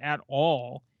airing it at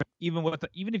all,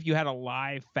 even if you had a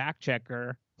live fact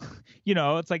checker, you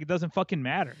know, it's like, it doesn't fucking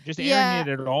matter. Just airing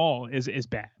it at all is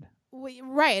bad.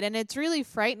 Right. And it's really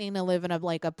frightening to live in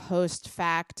a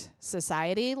post-fact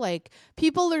society. Like,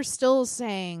 people are still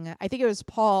saying, I think it was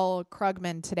Paul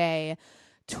Krugman today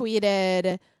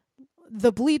tweeted,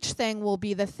 the bleach thing will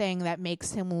be the thing that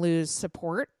makes him lose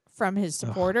support from his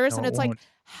supporters. And it's like,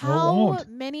 how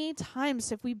many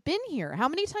times have we been here? How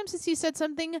many times has he said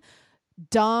something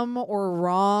dumb or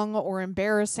wrong or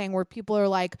embarrassing where people are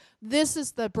like, this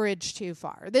is the bridge too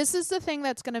far. This is the thing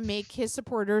that's going to make his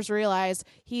supporters realize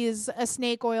he's a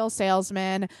snake oil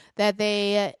salesman, that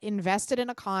they invested in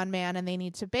a con man and they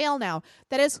need to bail now.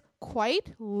 That has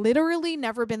quite literally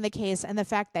never been the case. And the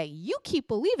fact that you keep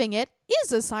believing it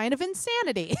is a sign of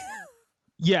insanity.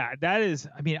 Yeah, that is,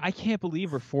 I mean, I can't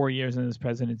believe we're 4 years in this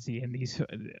presidency and these,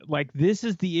 like, this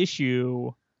is the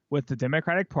issue with the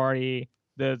Democratic Party,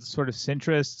 the sort of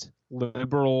centrist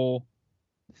liberal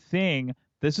thing.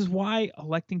 This is why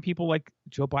electing people like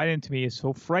Joe Biden to me is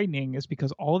so frightening, is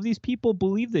because all of these people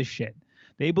believe this shit.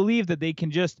 They believe that they can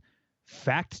just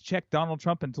fact check Donald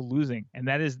Trump into losing. And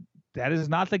that is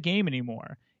not the game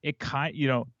anymore. It can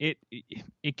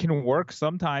work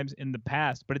sometimes in the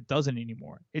past, but it doesn't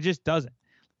anymore. It just doesn't.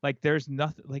 Like, there's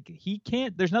nothing, like,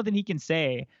 there's nothing he can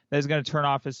say that is going to turn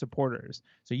off his supporters.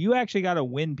 So you actually got to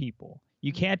win people.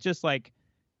 You can't just, like,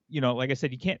 you know, like I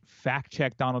said, you can't fact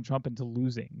check Donald Trump into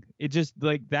losing. It just,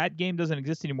 like, that game doesn't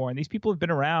exist anymore. And these people have been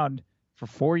around for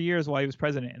 4 years while he was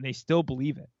president, and they still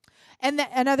believe it. And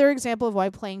another example of why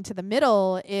playing to the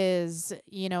middle is,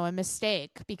 you know, a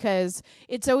mistake, because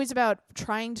it's always about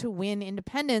trying to win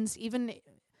independence, even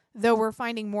though we're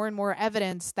finding more and more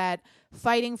evidence that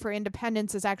fighting for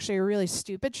independence is actually a really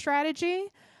stupid strategy,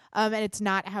 and it's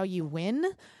not how you win.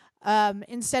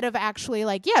 Instead of actually,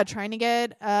 like, trying to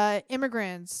get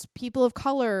immigrants, people of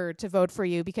color to vote for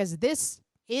you, because this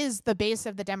is the base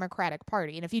of the Democratic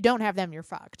Party. And if you don't have them, you're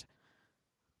fucked.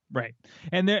 Right.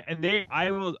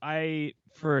 I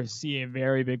foresee a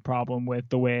very big problem with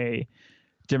the way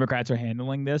Democrats are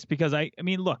handling this, because I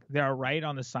mean, look, they are right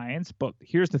on the science, but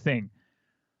here's the thing.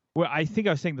 Well, I think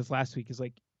I was saying this last week, is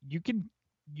like, you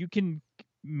can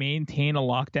maintain a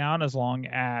lockdown as long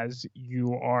as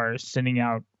you are sending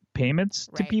out payments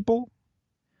to people.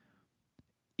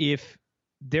 If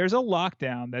there's a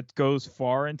lockdown that goes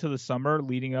far into the summer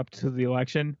leading up to the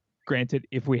election, granted,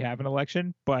 if we have an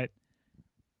election, but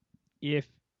if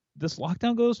this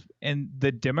lockdown goes and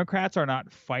the Democrats are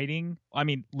not fighting, I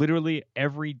mean, literally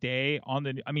every day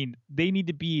they need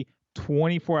to be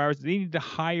 24 hours. They need to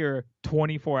hire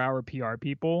 24-hour PR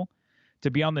people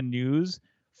to be on the news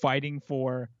fighting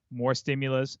for more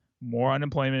stimulus, more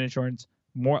unemployment insurance,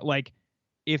 more like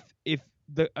if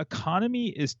the economy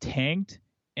is tanked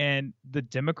and the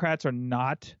Democrats are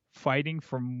not fighting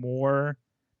for more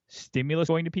stimulus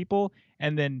going to people,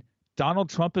 and then Donald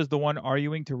Trump is the one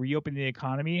arguing to reopen the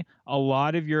economy, a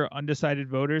lot of your undecided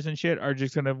voters and shit are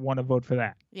just going to want to vote for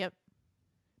that. Yep.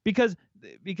 Because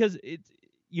it's,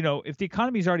 if the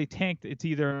economy is already tanked, it's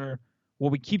either, well,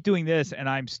 we keep doing this and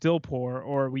I'm still poor,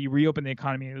 or we reopen the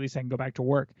economy and at least I can go back to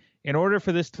work. In order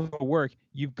for this to work,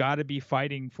 you've got to be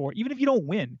fighting for, even if you don't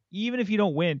win,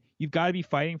 you've got to be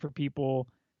fighting for people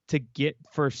to get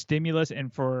for stimulus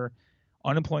and for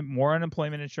more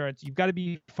unemployment insurance. You've got to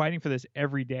be fighting for this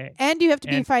every day. And you have to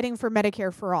be fighting for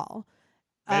Medicare for all.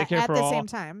 Medicare for all. At the same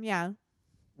time, yeah.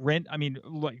 Rent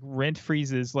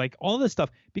freezes, like all this stuff,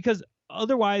 because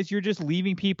otherwise you're just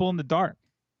leaving people in the dark.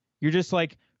 You're just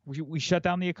like, we shut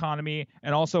down the economy,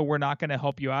 and also we're not going to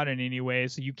help you out in any way,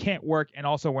 so you can't work, and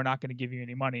also we're not going to give you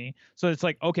any money. So it's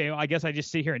like, okay, well, I guess I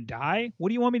just sit here and die. What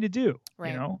do you want me to do?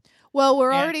 Right. You know? Well,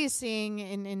 we're already seeing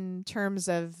in terms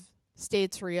of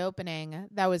states reopening.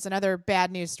 That was another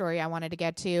bad news story I wanted to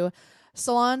get to.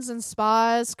 Salons and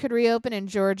spas could reopen in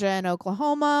Georgia and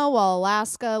Oklahoma, while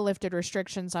Alaska lifted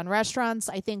restrictions on restaurants.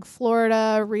 I think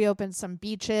Florida reopened some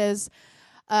beaches.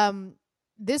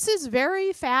 This is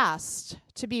very fast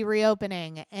to be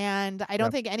reopening, and I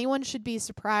don't think anyone should be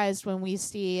surprised when we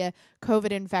see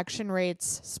COVID infection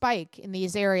rates spike in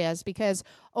these areas, because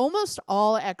almost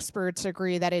all experts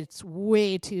agree that it's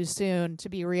way too soon to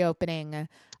be reopening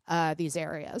these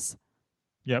areas.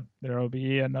 Yep, there will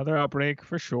be another outbreak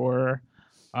for sure.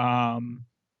 And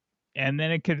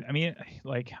then it could,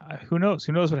 who knows?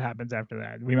 Who knows what happens after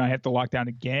that? We might have to lock down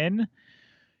again.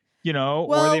 Well,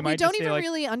 or they might we don't just even say,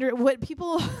 really what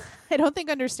people I don't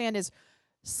think understand is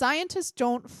scientists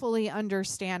don't fully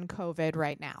understand COVID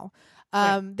right now.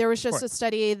 There was just a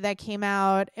study that came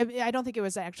out. I don't think it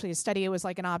was actually a study. It was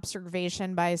like an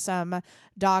observation by some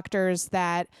doctors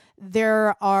that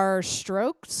there are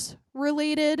strokes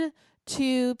related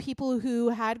to people who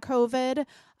had COVID.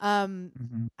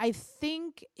 I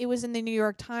think it was in the New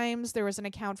York Times. There was an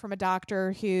account from a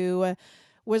doctor who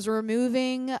was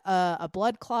removing a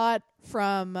blood clot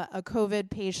from a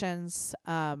COVID patient's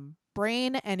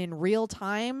brain, and in real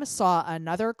time saw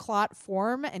another clot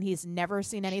form, and he's never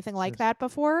seen anything like that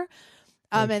before.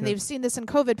 And they've seen this in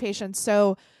COVID patients.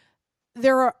 So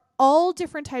there are all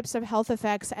different types of health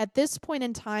effects. At this point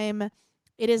in time,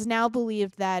 it is now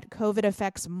believed that COVID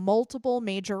affects multiple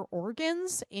major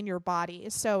organs in your body.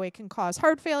 So it can cause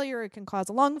heart failure, it can cause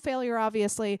lung failure,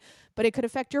 obviously, but it could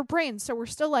affect your brain. So we're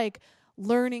still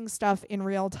learning stuff in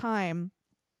real time.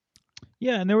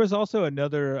 Yeah, and there was also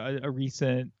a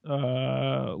recent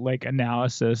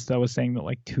analysis that was saying that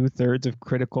 2/3 of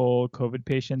critical COVID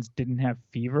patients didn't have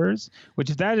fevers, which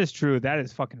if that is true, that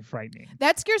is fucking frightening.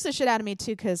 That scares the shit out of me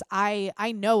too, because I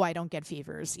know I don't get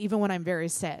fevers even when I'm very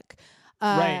sick.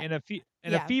 Right,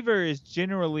 and a fever is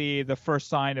generally the first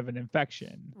sign of an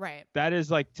infection. Right. That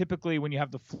is typically when you have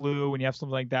the flu, when you have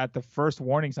something like that, the first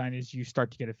warning sign is you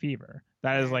start to get a fever.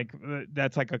 That is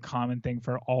that's a common thing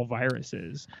for all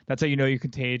viruses. That's how you know you're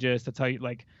contagious. That's how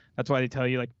that's why they tell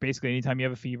you basically anytime you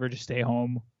have a fever, just stay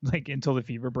home until the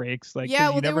fever breaks.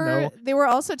 They were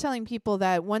also telling people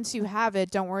that once you have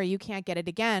it, don't worry, you can't get it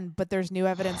again. But there's new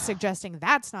evidence suggesting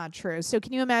that's not true. So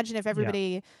can you imagine if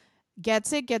everybody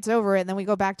gets over it, and then we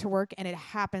go back to work and it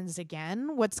happens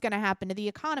again? What's going to happen to the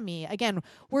economy? Again,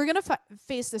 we're going to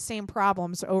face the same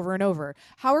problems over and over.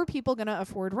 How are people going to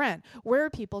afford rent? Where are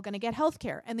people going to get health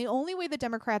care? And the only way the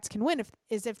Democrats can win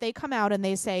is if they come out and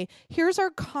they say, here's our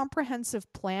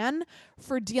comprehensive plan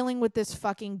for dealing with this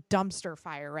fucking dumpster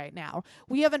fire right now.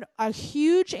 We have a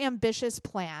huge ambitious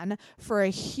plan for a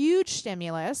huge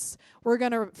stimulus. We're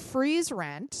going to freeze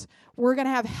rent. We're going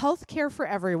to have health care for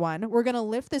everyone. We're going to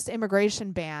lift this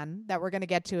immigration ban that we're going to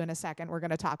get to in a second. We're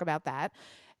going to talk about that.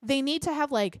 They need to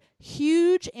have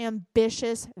huge,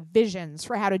 ambitious visions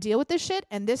for how to deal with this shit.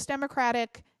 And this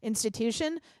Democratic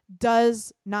institution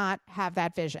does not have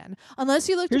that vision. Unless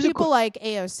you look to people like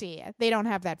AOC, they don't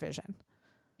have that vision.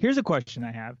 Here's a question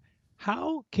I have.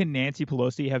 How can Nancy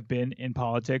Pelosi have been in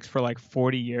politics for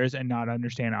 40 years and not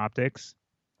understand optics?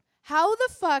 How the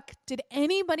fuck did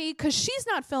anybody, because she's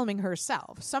not filming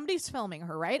herself. Somebody's filming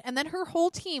her, right? And then her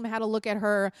whole team had to look at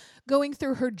her going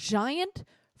through her giant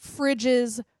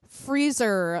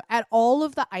freezer at all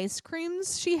of the ice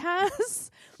creams she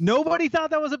has. Nobody thought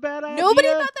that was a bad idea. Nobody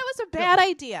thought that was a bad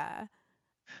idea.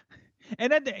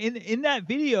 And in that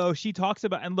video, she talks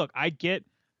about, and look, I get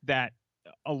that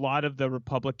a lot of the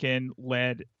Republican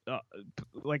led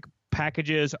like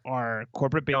packages are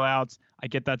corporate bailouts. I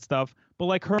get that stuff, but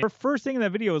like her first thing in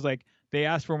that video was like they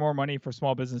asked for more money for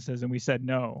small businesses and we said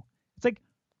no. It's like,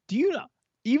 do you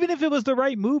even if it was the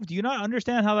right move, do you not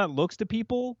understand how that looks to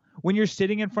people when you're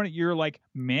sitting in front of your like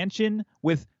mansion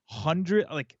with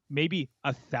like maybe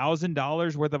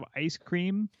 $1,000 worth of ice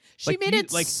cream? She like, made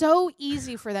it like so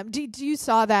easy for them. Do you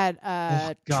saw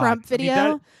that Trump video? I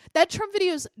mean, that Trump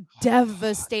video is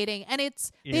devastating, and they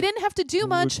didn't have to do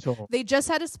much. They just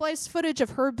had to splice footage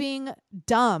of her being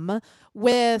dumb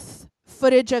with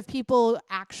footage of people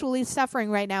actually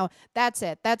suffering right now. That's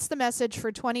it. That's the message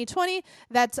for 2020.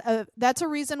 That's a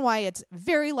reason why it's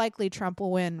very likely Trump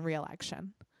will win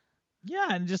re-election. Yeah,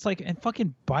 and just like, and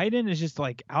fucking Biden is just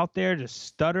like out there just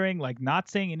stuttering, like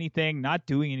not saying anything, not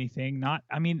doing anything,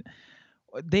 I mean,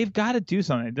 they've got to do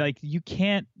something. Like you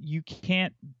can't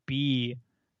be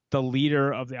the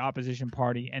leader of the opposition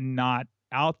party and not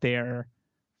out there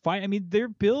fight. I mean, their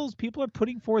bills, people are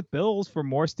putting forth bills for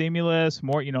more stimulus,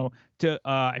 more,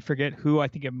 I forget who, I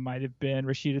think it might have been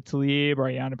Rashida Tlaib or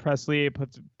Ayanna Pressley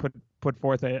put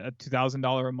forth a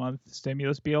 $2,000 a month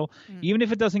stimulus bill. Even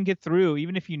if it doesn't get through,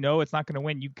 even if it's not going to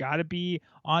win, you got to be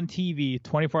on TV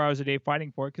 24 hours a day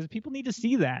fighting for it because people need to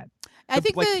see that. I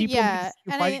think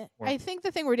I think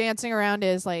the thing we're dancing around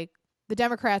is like the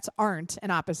Democrats aren't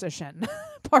an opposition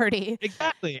party.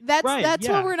 Exactly. That's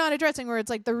what we're not addressing, where it's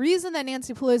like the reason that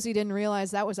Nancy Pelosi didn't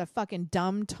realize that was a fucking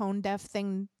dumb, tone-deaf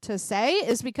thing to say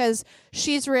is because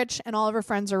she's rich and all of her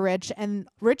friends are rich, and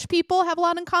rich people have a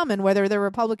lot in common, whether they're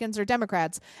Republicans or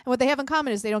Democrats. And what they have in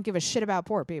common is they don't give a shit about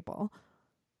poor people.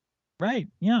 Right.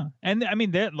 Yeah. And I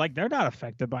mean, they're not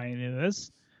affected by any of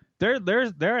this.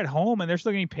 They're at home and they're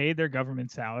still getting paid their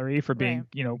government salary for being,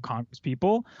 Congress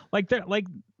people. Like they're like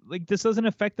this doesn't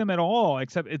affect them at all,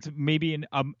 except it's maybe an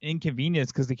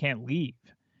inconvenience because they can't leave,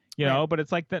 but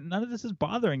it's like that none of this is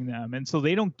bothering them. And so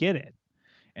they don't get it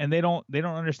and they don't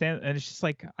understand. And it's just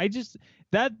like,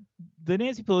 the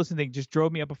Nancy Pelosi thing just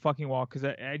drove me up a fucking wall. Cause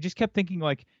I just kept thinking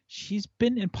like, she's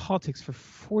been in politics for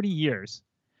 40 years.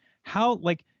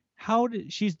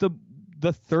 She's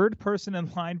the third person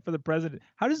in line for the president.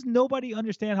 How does nobody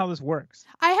understand how this works?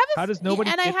 I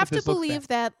have to believe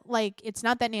that like it's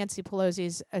not that Nancy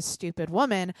Pelosi's a stupid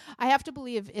woman. I have to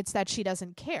believe it's that she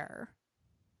doesn't care.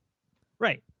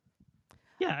 Right.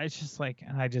 Yeah, it's just like,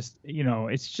 and I just,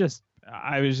 it's just,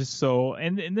 I was just so,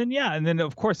 and then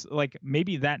of course, like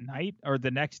maybe that night or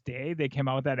the next day they came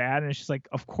out with that ad, and it's just like,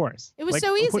 of course, it was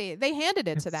so easy. They handed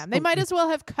it to them. They might as well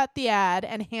have cut the ad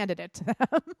and handed it to them.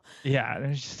 Yeah,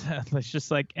 it's just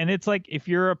like, and it's like if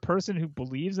you're a person who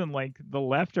believes in like the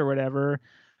left or whatever,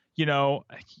 you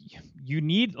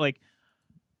need like,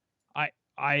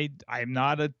 I'm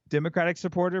not a Democratic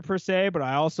supporter per se, but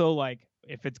I also like,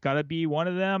 if it's got to be one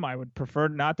of them, I would prefer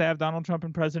not to have Donald Trump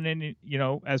as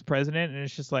president. And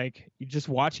it's just like you're just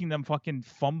watching them fucking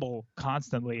fumble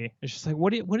constantly. It's just like,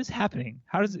 what is happening?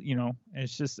 How does it,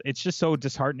 it's just so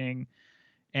disheartening.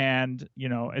 And,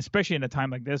 especially in a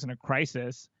time like this, in a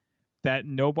crisis, that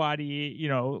nobody,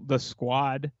 the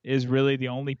squad is really the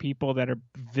only people that are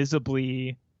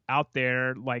visibly out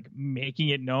there, like making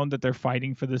it known that they're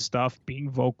fighting for this stuff, being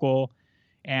vocal,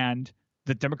 and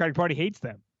the Democratic Party hates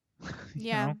them.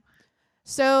 Yeah.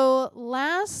 So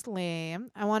lastly,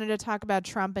 I wanted to talk about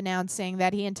Trump announcing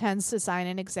that he intends to sign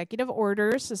an executive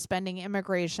order suspending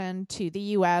immigration to the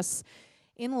U.S.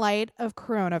 in light of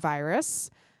coronavirus.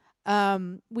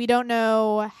 We don't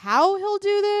know how he'll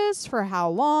do this, for how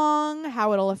long,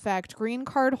 how it'll affect green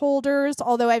card holders,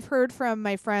 although I've heard from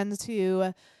my friends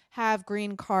who have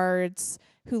green cards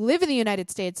who live in the United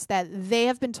States that they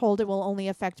have been told it will only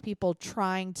affect people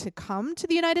trying to come to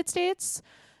the United States.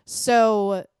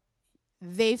 So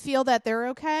they feel that they're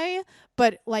okay,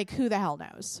 but like, who the hell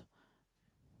knows?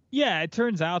 Yeah, it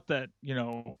turns out that,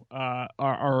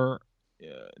 our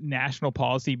national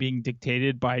policy being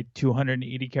dictated by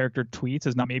 280 character tweets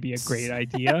is not maybe a great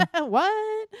idea.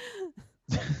 What?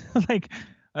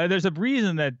 There's a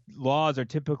reason that laws are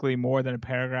typically more than a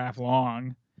paragraph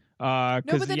long. No,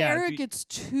 but then Eric, it's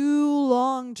too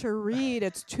long to read.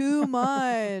 It's too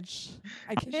much.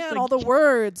 I can't. All the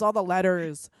words, all the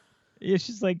letters. It's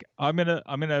just like I'm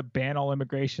gonna ban all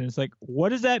immigration. It's like, what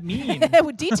does that mean?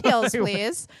 Details,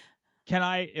 please. Can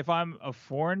I, if I'm a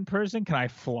foreign person, can I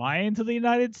fly into the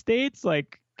United States?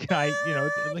 Like, can I,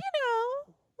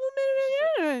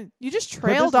 you just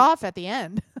trailed off at the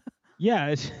end. Yeah,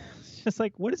 it's just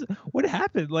like, what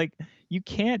happened? Like, you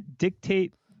can't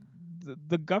dictate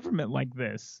the government like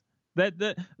this. That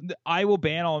the I will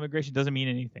ban all immigration doesn't mean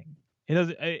anything. It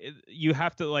doesn't. You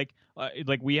have to like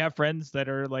we have friends that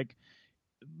are like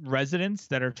residents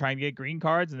that are trying to get green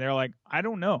cards, and they're like, I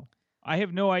don't know. I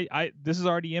have no I this is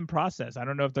already in process. I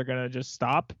don't know if they're gonna just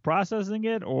stop processing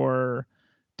it, or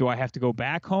do I have to go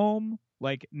back home?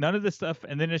 Like, none of this stuff.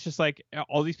 And then it's just like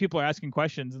all these people are asking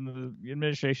questions, and the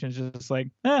administration is just like,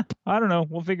 I don't know.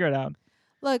 We'll figure it out.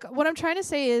 Look, what I'm trying to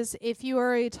say is, if you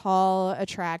are a tall,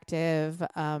 attractive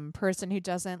person who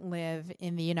doesn't live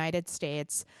in the United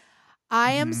States,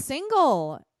 I am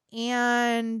single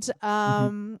and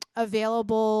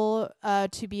available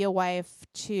to be a wife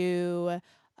to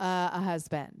a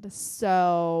husband.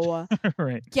 So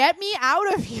right. Get me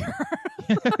out of here.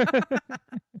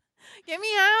 Get me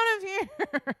out of here.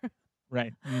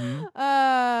 Right.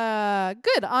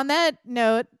 Good. On that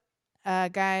note,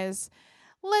 guys,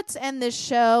 let's end this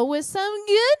show with some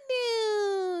good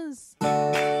news.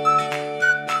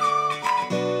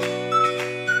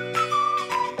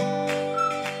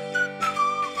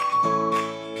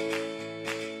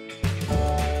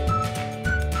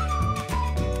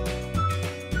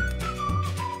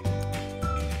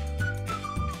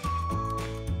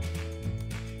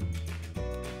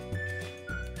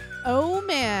 Oh,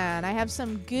 man, I have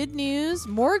some good news,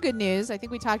 more good news. I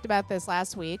think we talked about this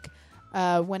last week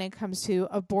when it comes to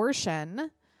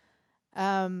abortion.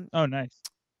 Oh, nice.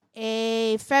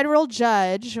 A federal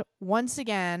judge, once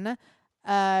again,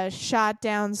 shot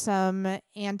down some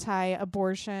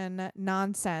anti-abortion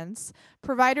nonsense.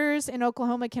 Providers in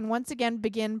Oklahoma can once again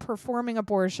begin performing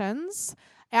abortions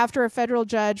after a federal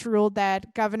judge ruled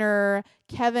that Governor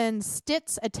Kevin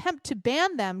Stitt's attempt to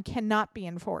ban them cannot be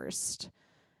enforced.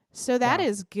 So that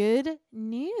is good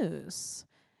news.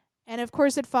 And, of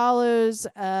course, it follows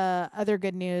other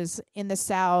good news in the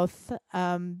South.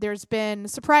 There's been,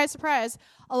 surprise, surprise,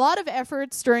 a lot of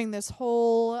efforts during this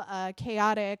whole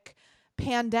chaotic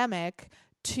pandemic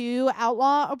to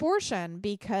outlaw abortion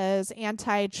because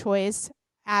anti-choice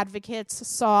advocates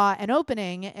saw an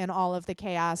opening in all of the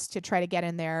chaos to try to get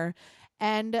in there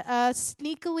and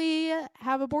sneakily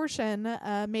have abortion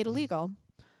made illegal.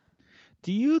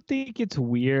 Do you think it's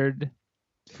weird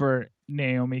for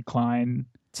Naomi Klein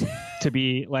to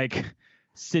be like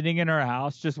sitting in her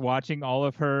house just watching all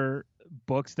of her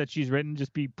books that she's written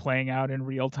just be playing out in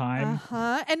real time?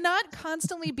 And not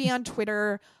constantly be on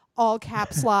Twitter all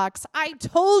caps locks. I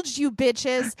told you,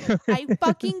 bitches. I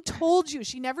fucking told you.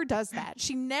 She never does that.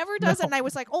 She never does it. And I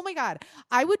was like, oh my God,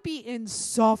 I would be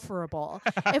insufferable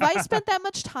if I spent that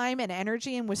much time and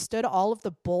energy and withstood all of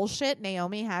the bullshit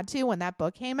Naomi had to when that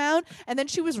book came out. And then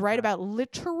she was right about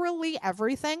literally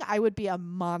everything. I would be a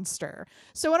monster.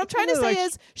 So what I'm trying to say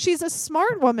is she's a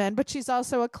smart woman, but she's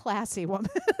also a classy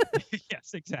woman.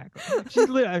 Yes, exactly. She's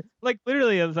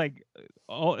literally, it was like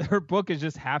her book is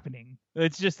just happening.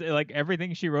 It's just like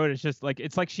everything she wrote is just like,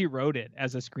 it's like she wrote it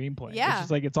as a screenplay. Yeah. It's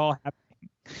just like, it's all happening.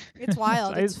 It's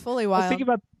wild. It's fully wild. I think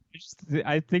about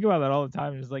that all the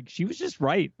time. It's like, she was just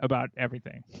right about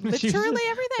everything. Literally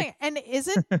everything. And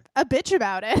isn't a bitch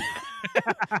about it.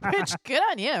 Bitch, good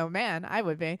on you, man. I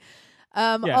would be.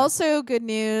 Also, good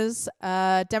news.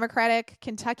 Democratic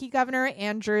Kentucky Governor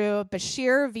Andrew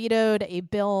Beshear vetoed a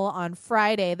bill on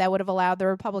Friday that would have allowed the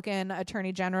Republican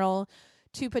Attorney General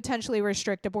to potentially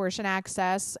restrict abortion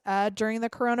access during the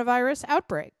coronavirus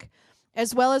outbreak,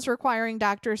 as well as requiring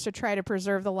doctors to try to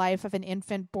preserve the life of an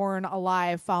infant born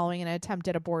alive following an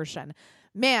attempted abortion.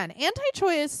 Man,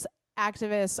 anti-choice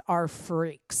activists are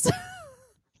freaks.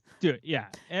 Dude, yeah.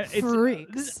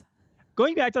 Freaks.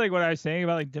 Going back to like what I was saying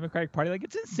about like Democratic Party, like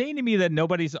it's insane to me that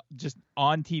nobody's just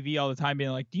on TV all the time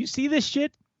being like, do you see this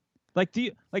shit? Like,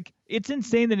 it's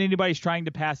insane that anybody's trying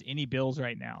to pass any bills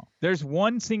right now. There's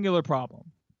one singular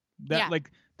problem that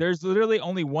there's literally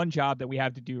only one job that we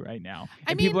have to do right now.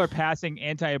 And people are passing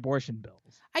anti-abortion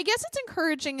bills. I guess it's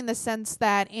encouraging in the sense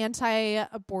that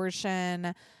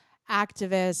anti-abortion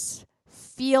activists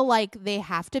feel like they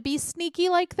have to be sneaky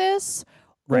like this,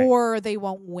 right, or they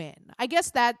won't win. I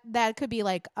guess that could be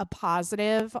like a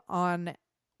positive on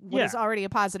what is already a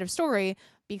positive story,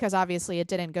 because obviously it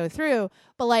didn't go through.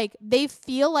 But like, they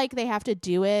feel like they have to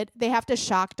do it. They have to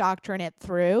shock doctrine it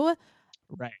through,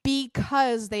 right,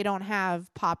 because they don't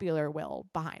have popular will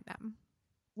behind them.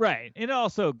 Right. It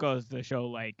also goes to show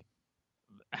like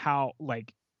how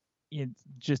like it's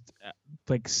just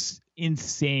like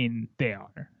insane they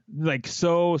are. Like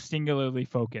so singularly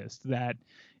focused that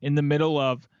in the middle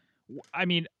of, I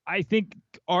mean, I think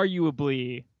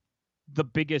arguably the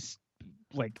biggest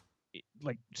like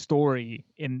story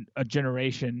in a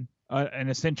generation, in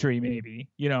a century maybe,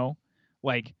 you know,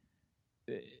 like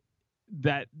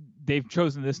that they've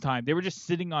chosen this time. They were just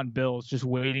sitting on bills, just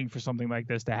waiting for something like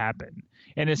this to happen.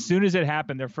 And as soon as it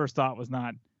happened, their first thought was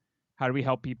not, how do we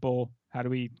help people? How do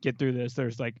we get through this?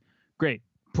 There's like, great,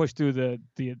 push through the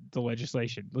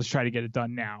legislation. Let's try to get it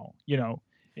done now. And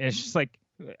it's just like,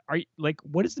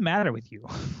 what is the matter with you?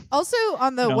 Also,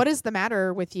 on the what is the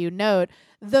matter with you note,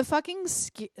 the fucking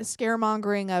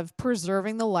scaremongering of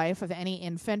preserving the life of any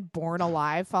infant born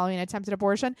alive following an attempted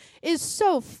abortion is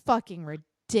so fucking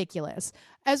ridiculous.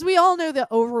 As we all know, the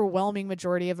overwhelming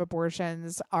majority of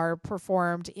abortions are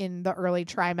performed in the early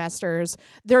trimesters.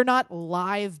 They're not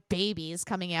live babies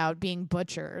coming out being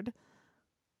butchered.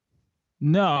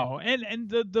 No, and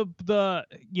the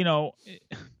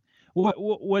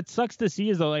what sucks to see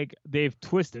is that like they've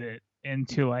twisted it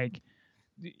into like,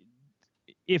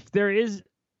 if there is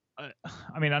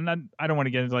I mean, I don't want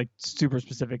to get into like super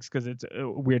specifics because it's a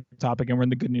weird topic and we're in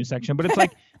the good news section, but it's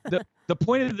like the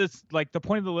point of this, like the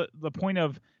point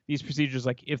of these procedures,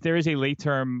 like if there is a late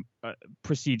term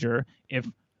procedure, if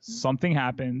something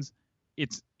happens,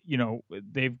 it's,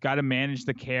 they've got to manage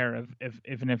the care of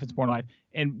if an infant's born alive.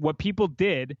 And what people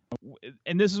did,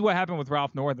 and this is what happened with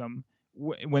Ralph Northam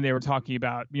when they were talking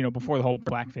about, before the whole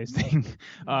blackface thing,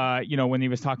 when he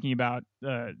was talking about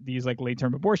these like late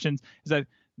term abortions, is that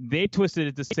they twisted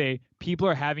it to say people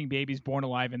are having babies born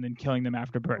alive and then killing them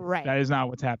after birth. Right. That is not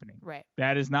what's happening. Right.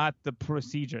 That is not the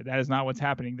procedure. That is not what's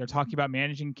happening. They're talking about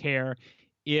managing care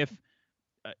if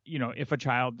if a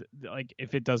child, like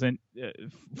if it doesn't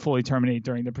fully terminate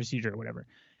during the procedure or whatever.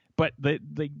 But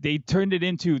they turned it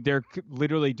into they're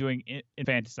literally doing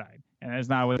infanticide, and that's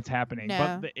not what's happening.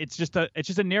 No. But it's just a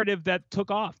narrative that took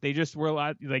off. They just were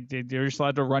allowed, like they're just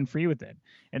allowed to run free with it,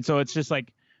 and so it's just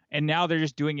like, and now they're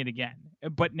just doing it again.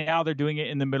 But now they're doing it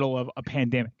in the middle of a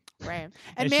pandemic. Right.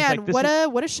 And man,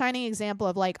 like, what a shining example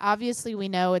of, like, obviously we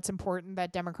know it's important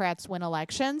that Democrats win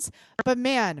elections, but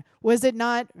man, was it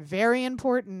not very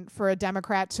important for a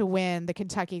Democrat to win the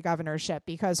Kentucky governorship?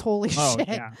 Because holy shit.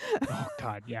 Yeah. Oh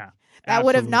God, yeah. That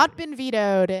would have not been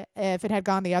vetoed if it had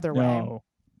gone the other way.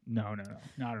 No,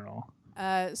 not at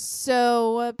all.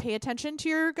 So pay attention to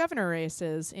your governor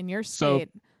races in your state.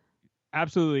 So,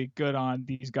 absolutely good on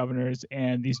these governors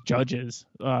and these judges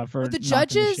for the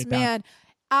judges, man.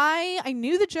 I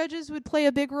knew the judges would play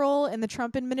a big role in the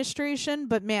Trump administration,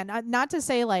 but man, not to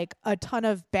say like a ton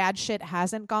of bad shit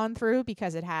hasn't gone through,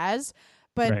 because it has,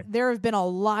 but right. There have been a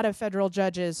lot of federal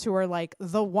judges who are like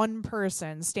the one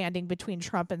person standing between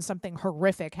Trump and something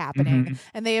horrific happening, mm-hmm.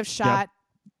 and they have shot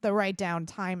the right down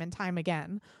time and time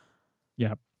again.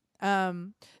 Yep.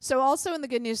 So also in the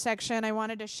good news section, I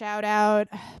wanted to shout out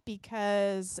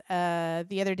because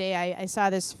the other day I saw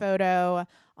this photo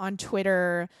on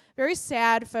Twitter, very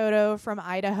sad photo from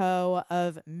Idaho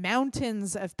of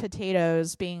mountains of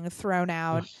potatoes being thrown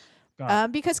out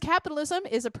because capitalism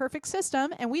is a perfect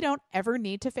system and we don't ever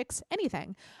need to fix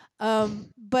anything.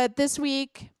 But this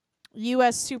week,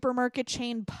 U.S. supermarket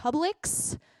chain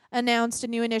Publix announced a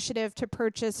new initiative to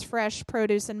purchase fresh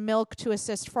produce and milk to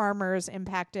assist farmers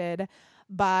impacted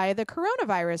by the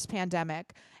coronavirus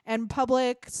pandemic. And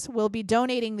Publix will be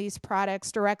donating these products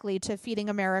directly to Feeding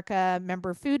America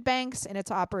member food banks in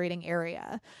its operating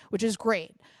area, which is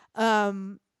great.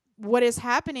 What is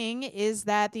happening is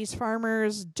that these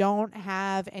farmers don't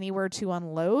have anywhere to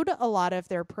unload a lot of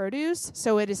their produce,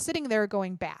 so it is sitting there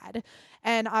going bad.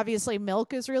 And obviously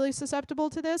milk is really susceptible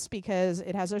to this because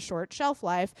it has a short shelf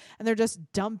life, and they're just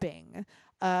dumping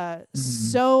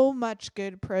so much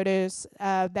good produce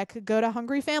that could go to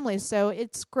hungry families. So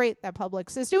it's great that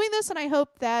Publix is doing this, and I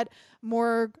hope that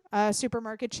more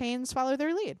supermarket chains follow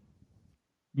their lead.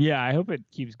 Yeah, I hope it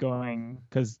keeps going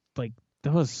because, like,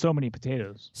 there was so many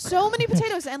potatoes. So many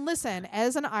potatoes. And listen,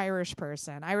 as an Irish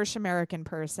American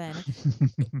person,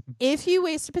 if you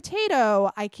waste a potato,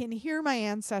 I can hear my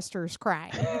ancestors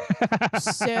crying.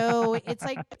 So it's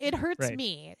like, it hurts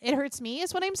me. It hurts me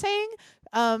is what I'm saying.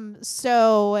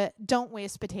 So don't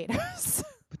waste potatoes.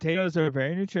 Potatoes are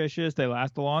very nutritious. They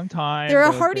last a long time. They're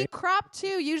a hardy crop too,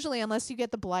 usually, unless you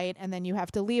get the blight and then you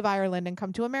have to leave Ireland and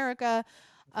come to America.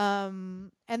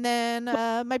 And then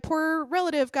my poor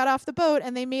relative got off the boat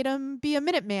and they made him be a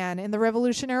Minuteman in the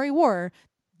Revolutionary War.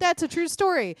 That's a true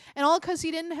story. And all because he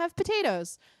didn't have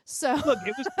potatoes. So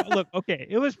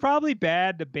it was probably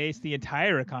bad to base the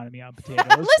entire economy on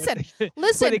potatoes.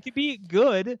 Listen. But it could be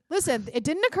good. Listen, it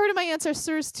didn't occur to my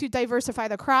ancestors to diversify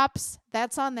the crops.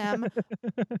 That's on them.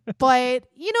 But,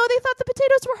 they thought the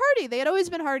potatoes were hardy. They had always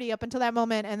been hardy up until that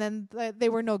moment, and then they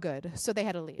were no good. So they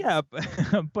had to leave. Yeah,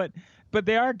 but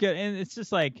they are good. And it's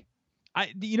just like,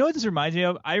 what this reminds me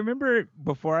of? I remember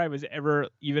before I was ever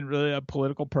even really a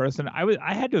political person,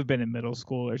 I had to have been in middle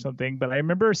school or something, but I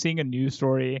remember seeing a news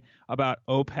story about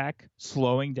OPEC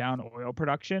slowing down oil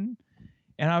production.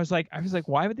 And I was like,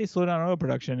 why would they slow down oil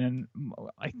production? And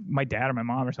like my dad or my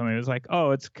mom or something was like, oh,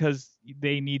 it's because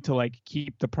they need to like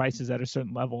keep the prices at a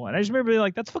certain level. And I just remember being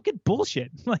like, that's fucking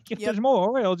bullshit. Like if there's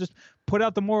more oil, just put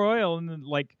out the more oil and then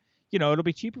like, you know, it'll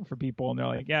be cheaper for people. And they're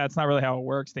like, yeah, it's not really how it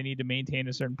works. They need to maintain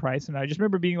a certain price. And I just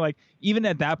remember being like, even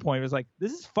at that point, it was like,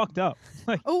 this is fucked up.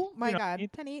 Like, oh my God,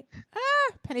 Penny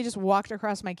just walked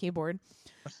across my keyboard.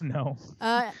 No.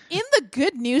 In the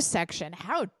good news section,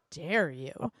 how dare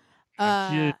you?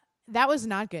 That was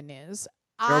not good news.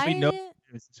 There'll be no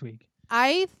news this week.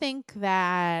 I think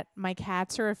that my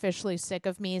cats are officially sick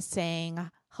of me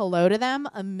saying hello to them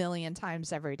a million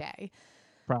times every day.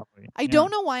 Probably. I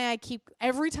don't know why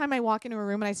every time I walk into a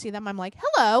room and I see them, I'm like,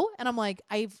 hello. And I'm like,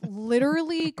 I've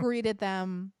literally greeted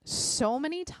them so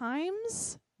many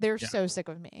times. They're so sick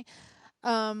of me.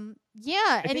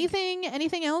 Anything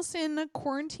else in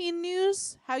quarantine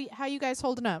news? How you guys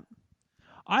holding up?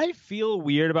 I feel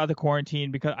weird about the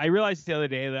quarantine because I realized the other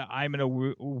day that I'm in a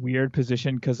weird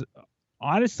position because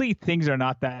honestly, things are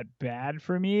not that bad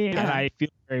for me, and I feel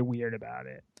very weird about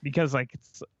it because like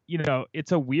it's, you know,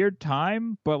 it's a weird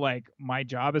time, but like my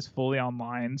job is fully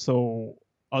online, so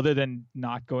other than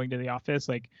not going to the office,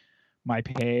 like my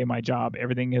pay, my job,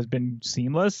 everything has been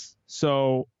seamless.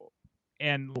 So,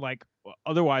 and like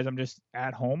otherwise I'm just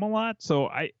at home a lot. So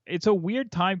it's a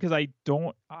weird time because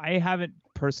I haven't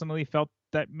personally felt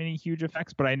that many huge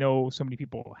effects, but I know so many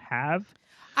people have.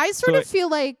 I sort of feel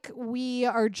like we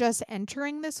are just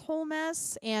entering this whole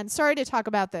mess, and sorry to talk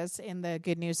about this in the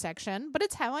good news section, but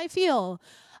it's how I feel.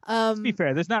 To be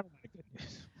fair, there's not a lot of good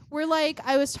news. We're like,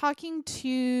 I was talking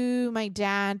to my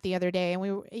dad the other day,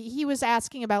 and he was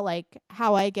asking about like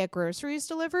how I get groceries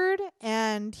delivered,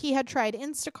 and he had tried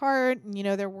Instacart, and you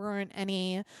know there weren't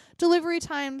any delivery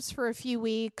times for a few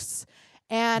weeks.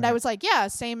 And I was like, yeah,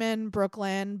 same in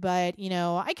Brooklyn, but you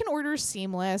know, I can order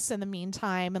Seamless in the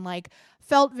meantime, and like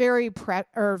felt very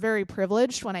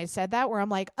privileged when I said that, where I'm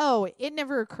like, oh, it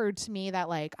never occurred to me that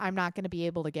like I'm not going to be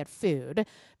able to get food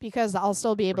because I'll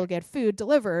still be able to get food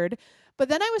delivered. But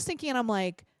then I was thinking, and I'm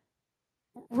like,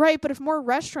 right, but if more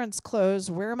restaurants close,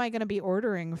 where am I going to be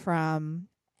ordering from?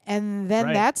 And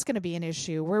then that's going to be an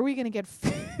issue. Where are we going to get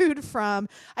food from?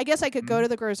 I guess I could go to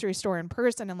the grocery store in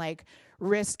person and like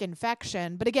risk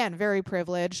infection. But again, very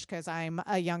privileged because I'm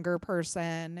a younger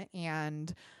person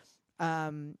and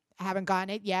haven't gotten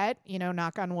it yet, you know,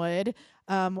 knock on wood,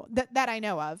 that I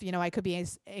know of. You know, I could be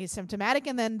asymptomatic,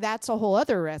 and then that's a whole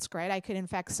other risk, right? I could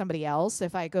infect somebody else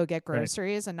if I go get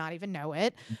groceries and not even know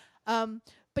it.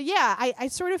 But yeah, I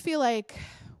sort of feel like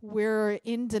we're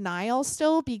in denial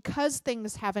still because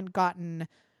things haven't gotten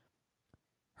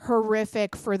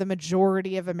horrific for the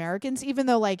majority of Americans, even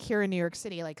though like here in New York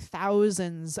City, like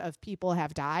thousands of people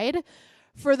have died.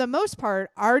 For the most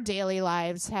part, our daily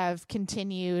lives have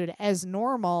continued as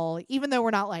normal, even though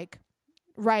we're not like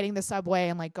riding the subway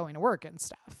and like going to work and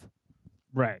stuff.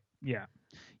 Right. Yeah.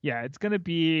 Yeah. It's going to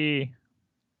be.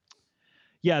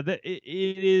 Yeah. It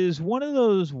is one of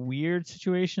those weird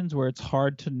situations where it's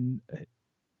hard to.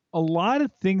 A lot of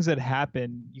things that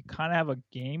happen, you kind of have a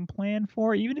game plan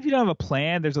for. Even if you don't have a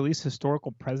plan, there's at least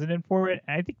historical precedent for it.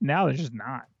 And I think now there's just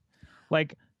not.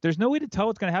 Like, there's no way to tell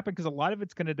what's going to happen because a lot of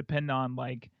it's going to depend on,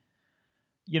 like,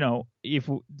 you know,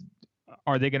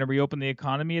 are they going to reopen the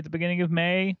economy at the beginning of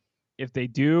May? If they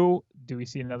do we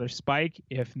see another spike?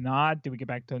 If not, do we get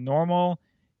back to normal?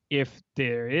 If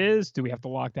there is, do we have to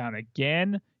lock down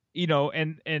again? You know,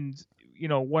 and you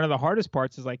know, one of the hardest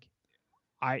parts is like,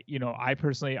 I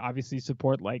personally obviously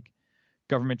support like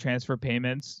government transfer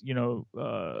payments, you know,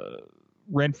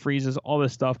 rent freezes, all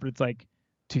this stuff. But it's like,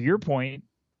 to your point,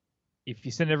 if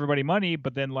you send everybody money,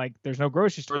 but then like there's no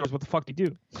grocery stores, what the fuck do you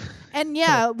do? And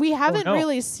yeah, we haven't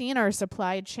really seen our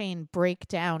supply chain break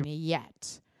down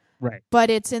yet. Right. But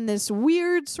it's in this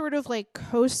weird sort of like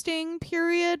coasting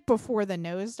period before the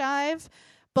nosedive.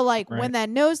 But like when that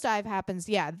nosedive happens,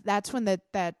 yeah, that's when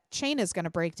that chain is going to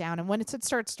break down. And when it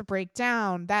starts to break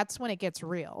down, that's when it gets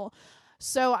real.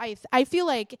 So I feel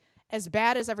like as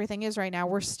bad as everything is right now,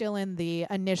 we're still in the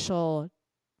initial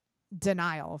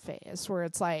denial phase where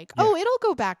it's like, oh, it'll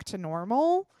go back to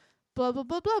normal, blah, blah,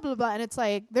 blah, blah, blah, blah. And it's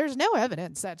like, there's no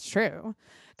evidence that's true.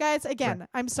 Guys, again,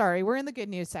 I'm sorry. We're in the good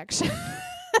news section.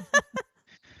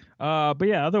 But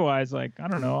yeah, otherwise, like, I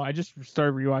don't know. I just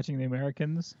started rewatching The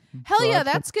Americans. Hell yeah,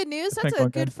 that's good news. That's a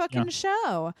good fucking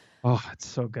show. Oh, it's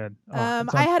so good.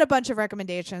 I had a bunch of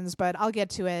recommendations, but I'll get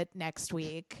to it next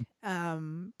week.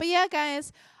 But yeah,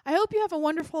 guys, I hope you have a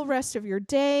wonderful rest of your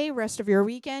day, rest of your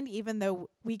weekend, even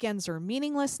though weekends are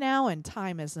meaningless now and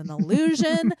time is an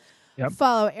illusion.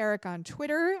 Follow Erek on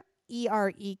Twitter.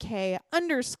 ALEREK_Smith.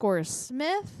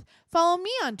 Follow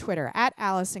me on Twitter at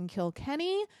Allison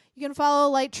Kilkenny. You can follow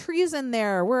Light Treason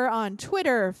there. We're on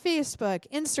Twitter, Facebook,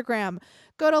 Instagram.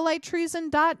 Go to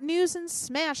lighttreason.news and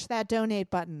smash that donate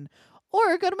button.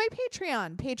 Or go to my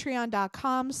Patreon,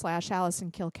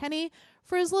 patreon.com/Allison Kilkenny.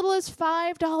 For as little as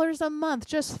 $5 a month,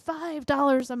 just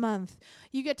 $5 a month,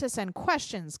 you get to send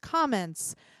questions,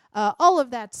 comments, all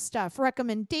of that stuff,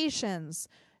 recommendations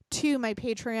to my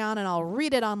Patreon, and I'll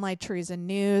read it on Light Treason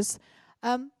News.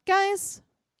 Guys,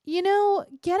 get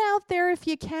out there if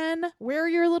you can. Wear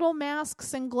your little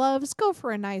masks and gloves. Go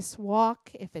for a nice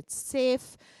walk if it's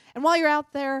safe. And while you're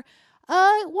out there,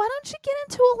 why don't you get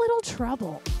into a little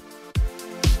trouble?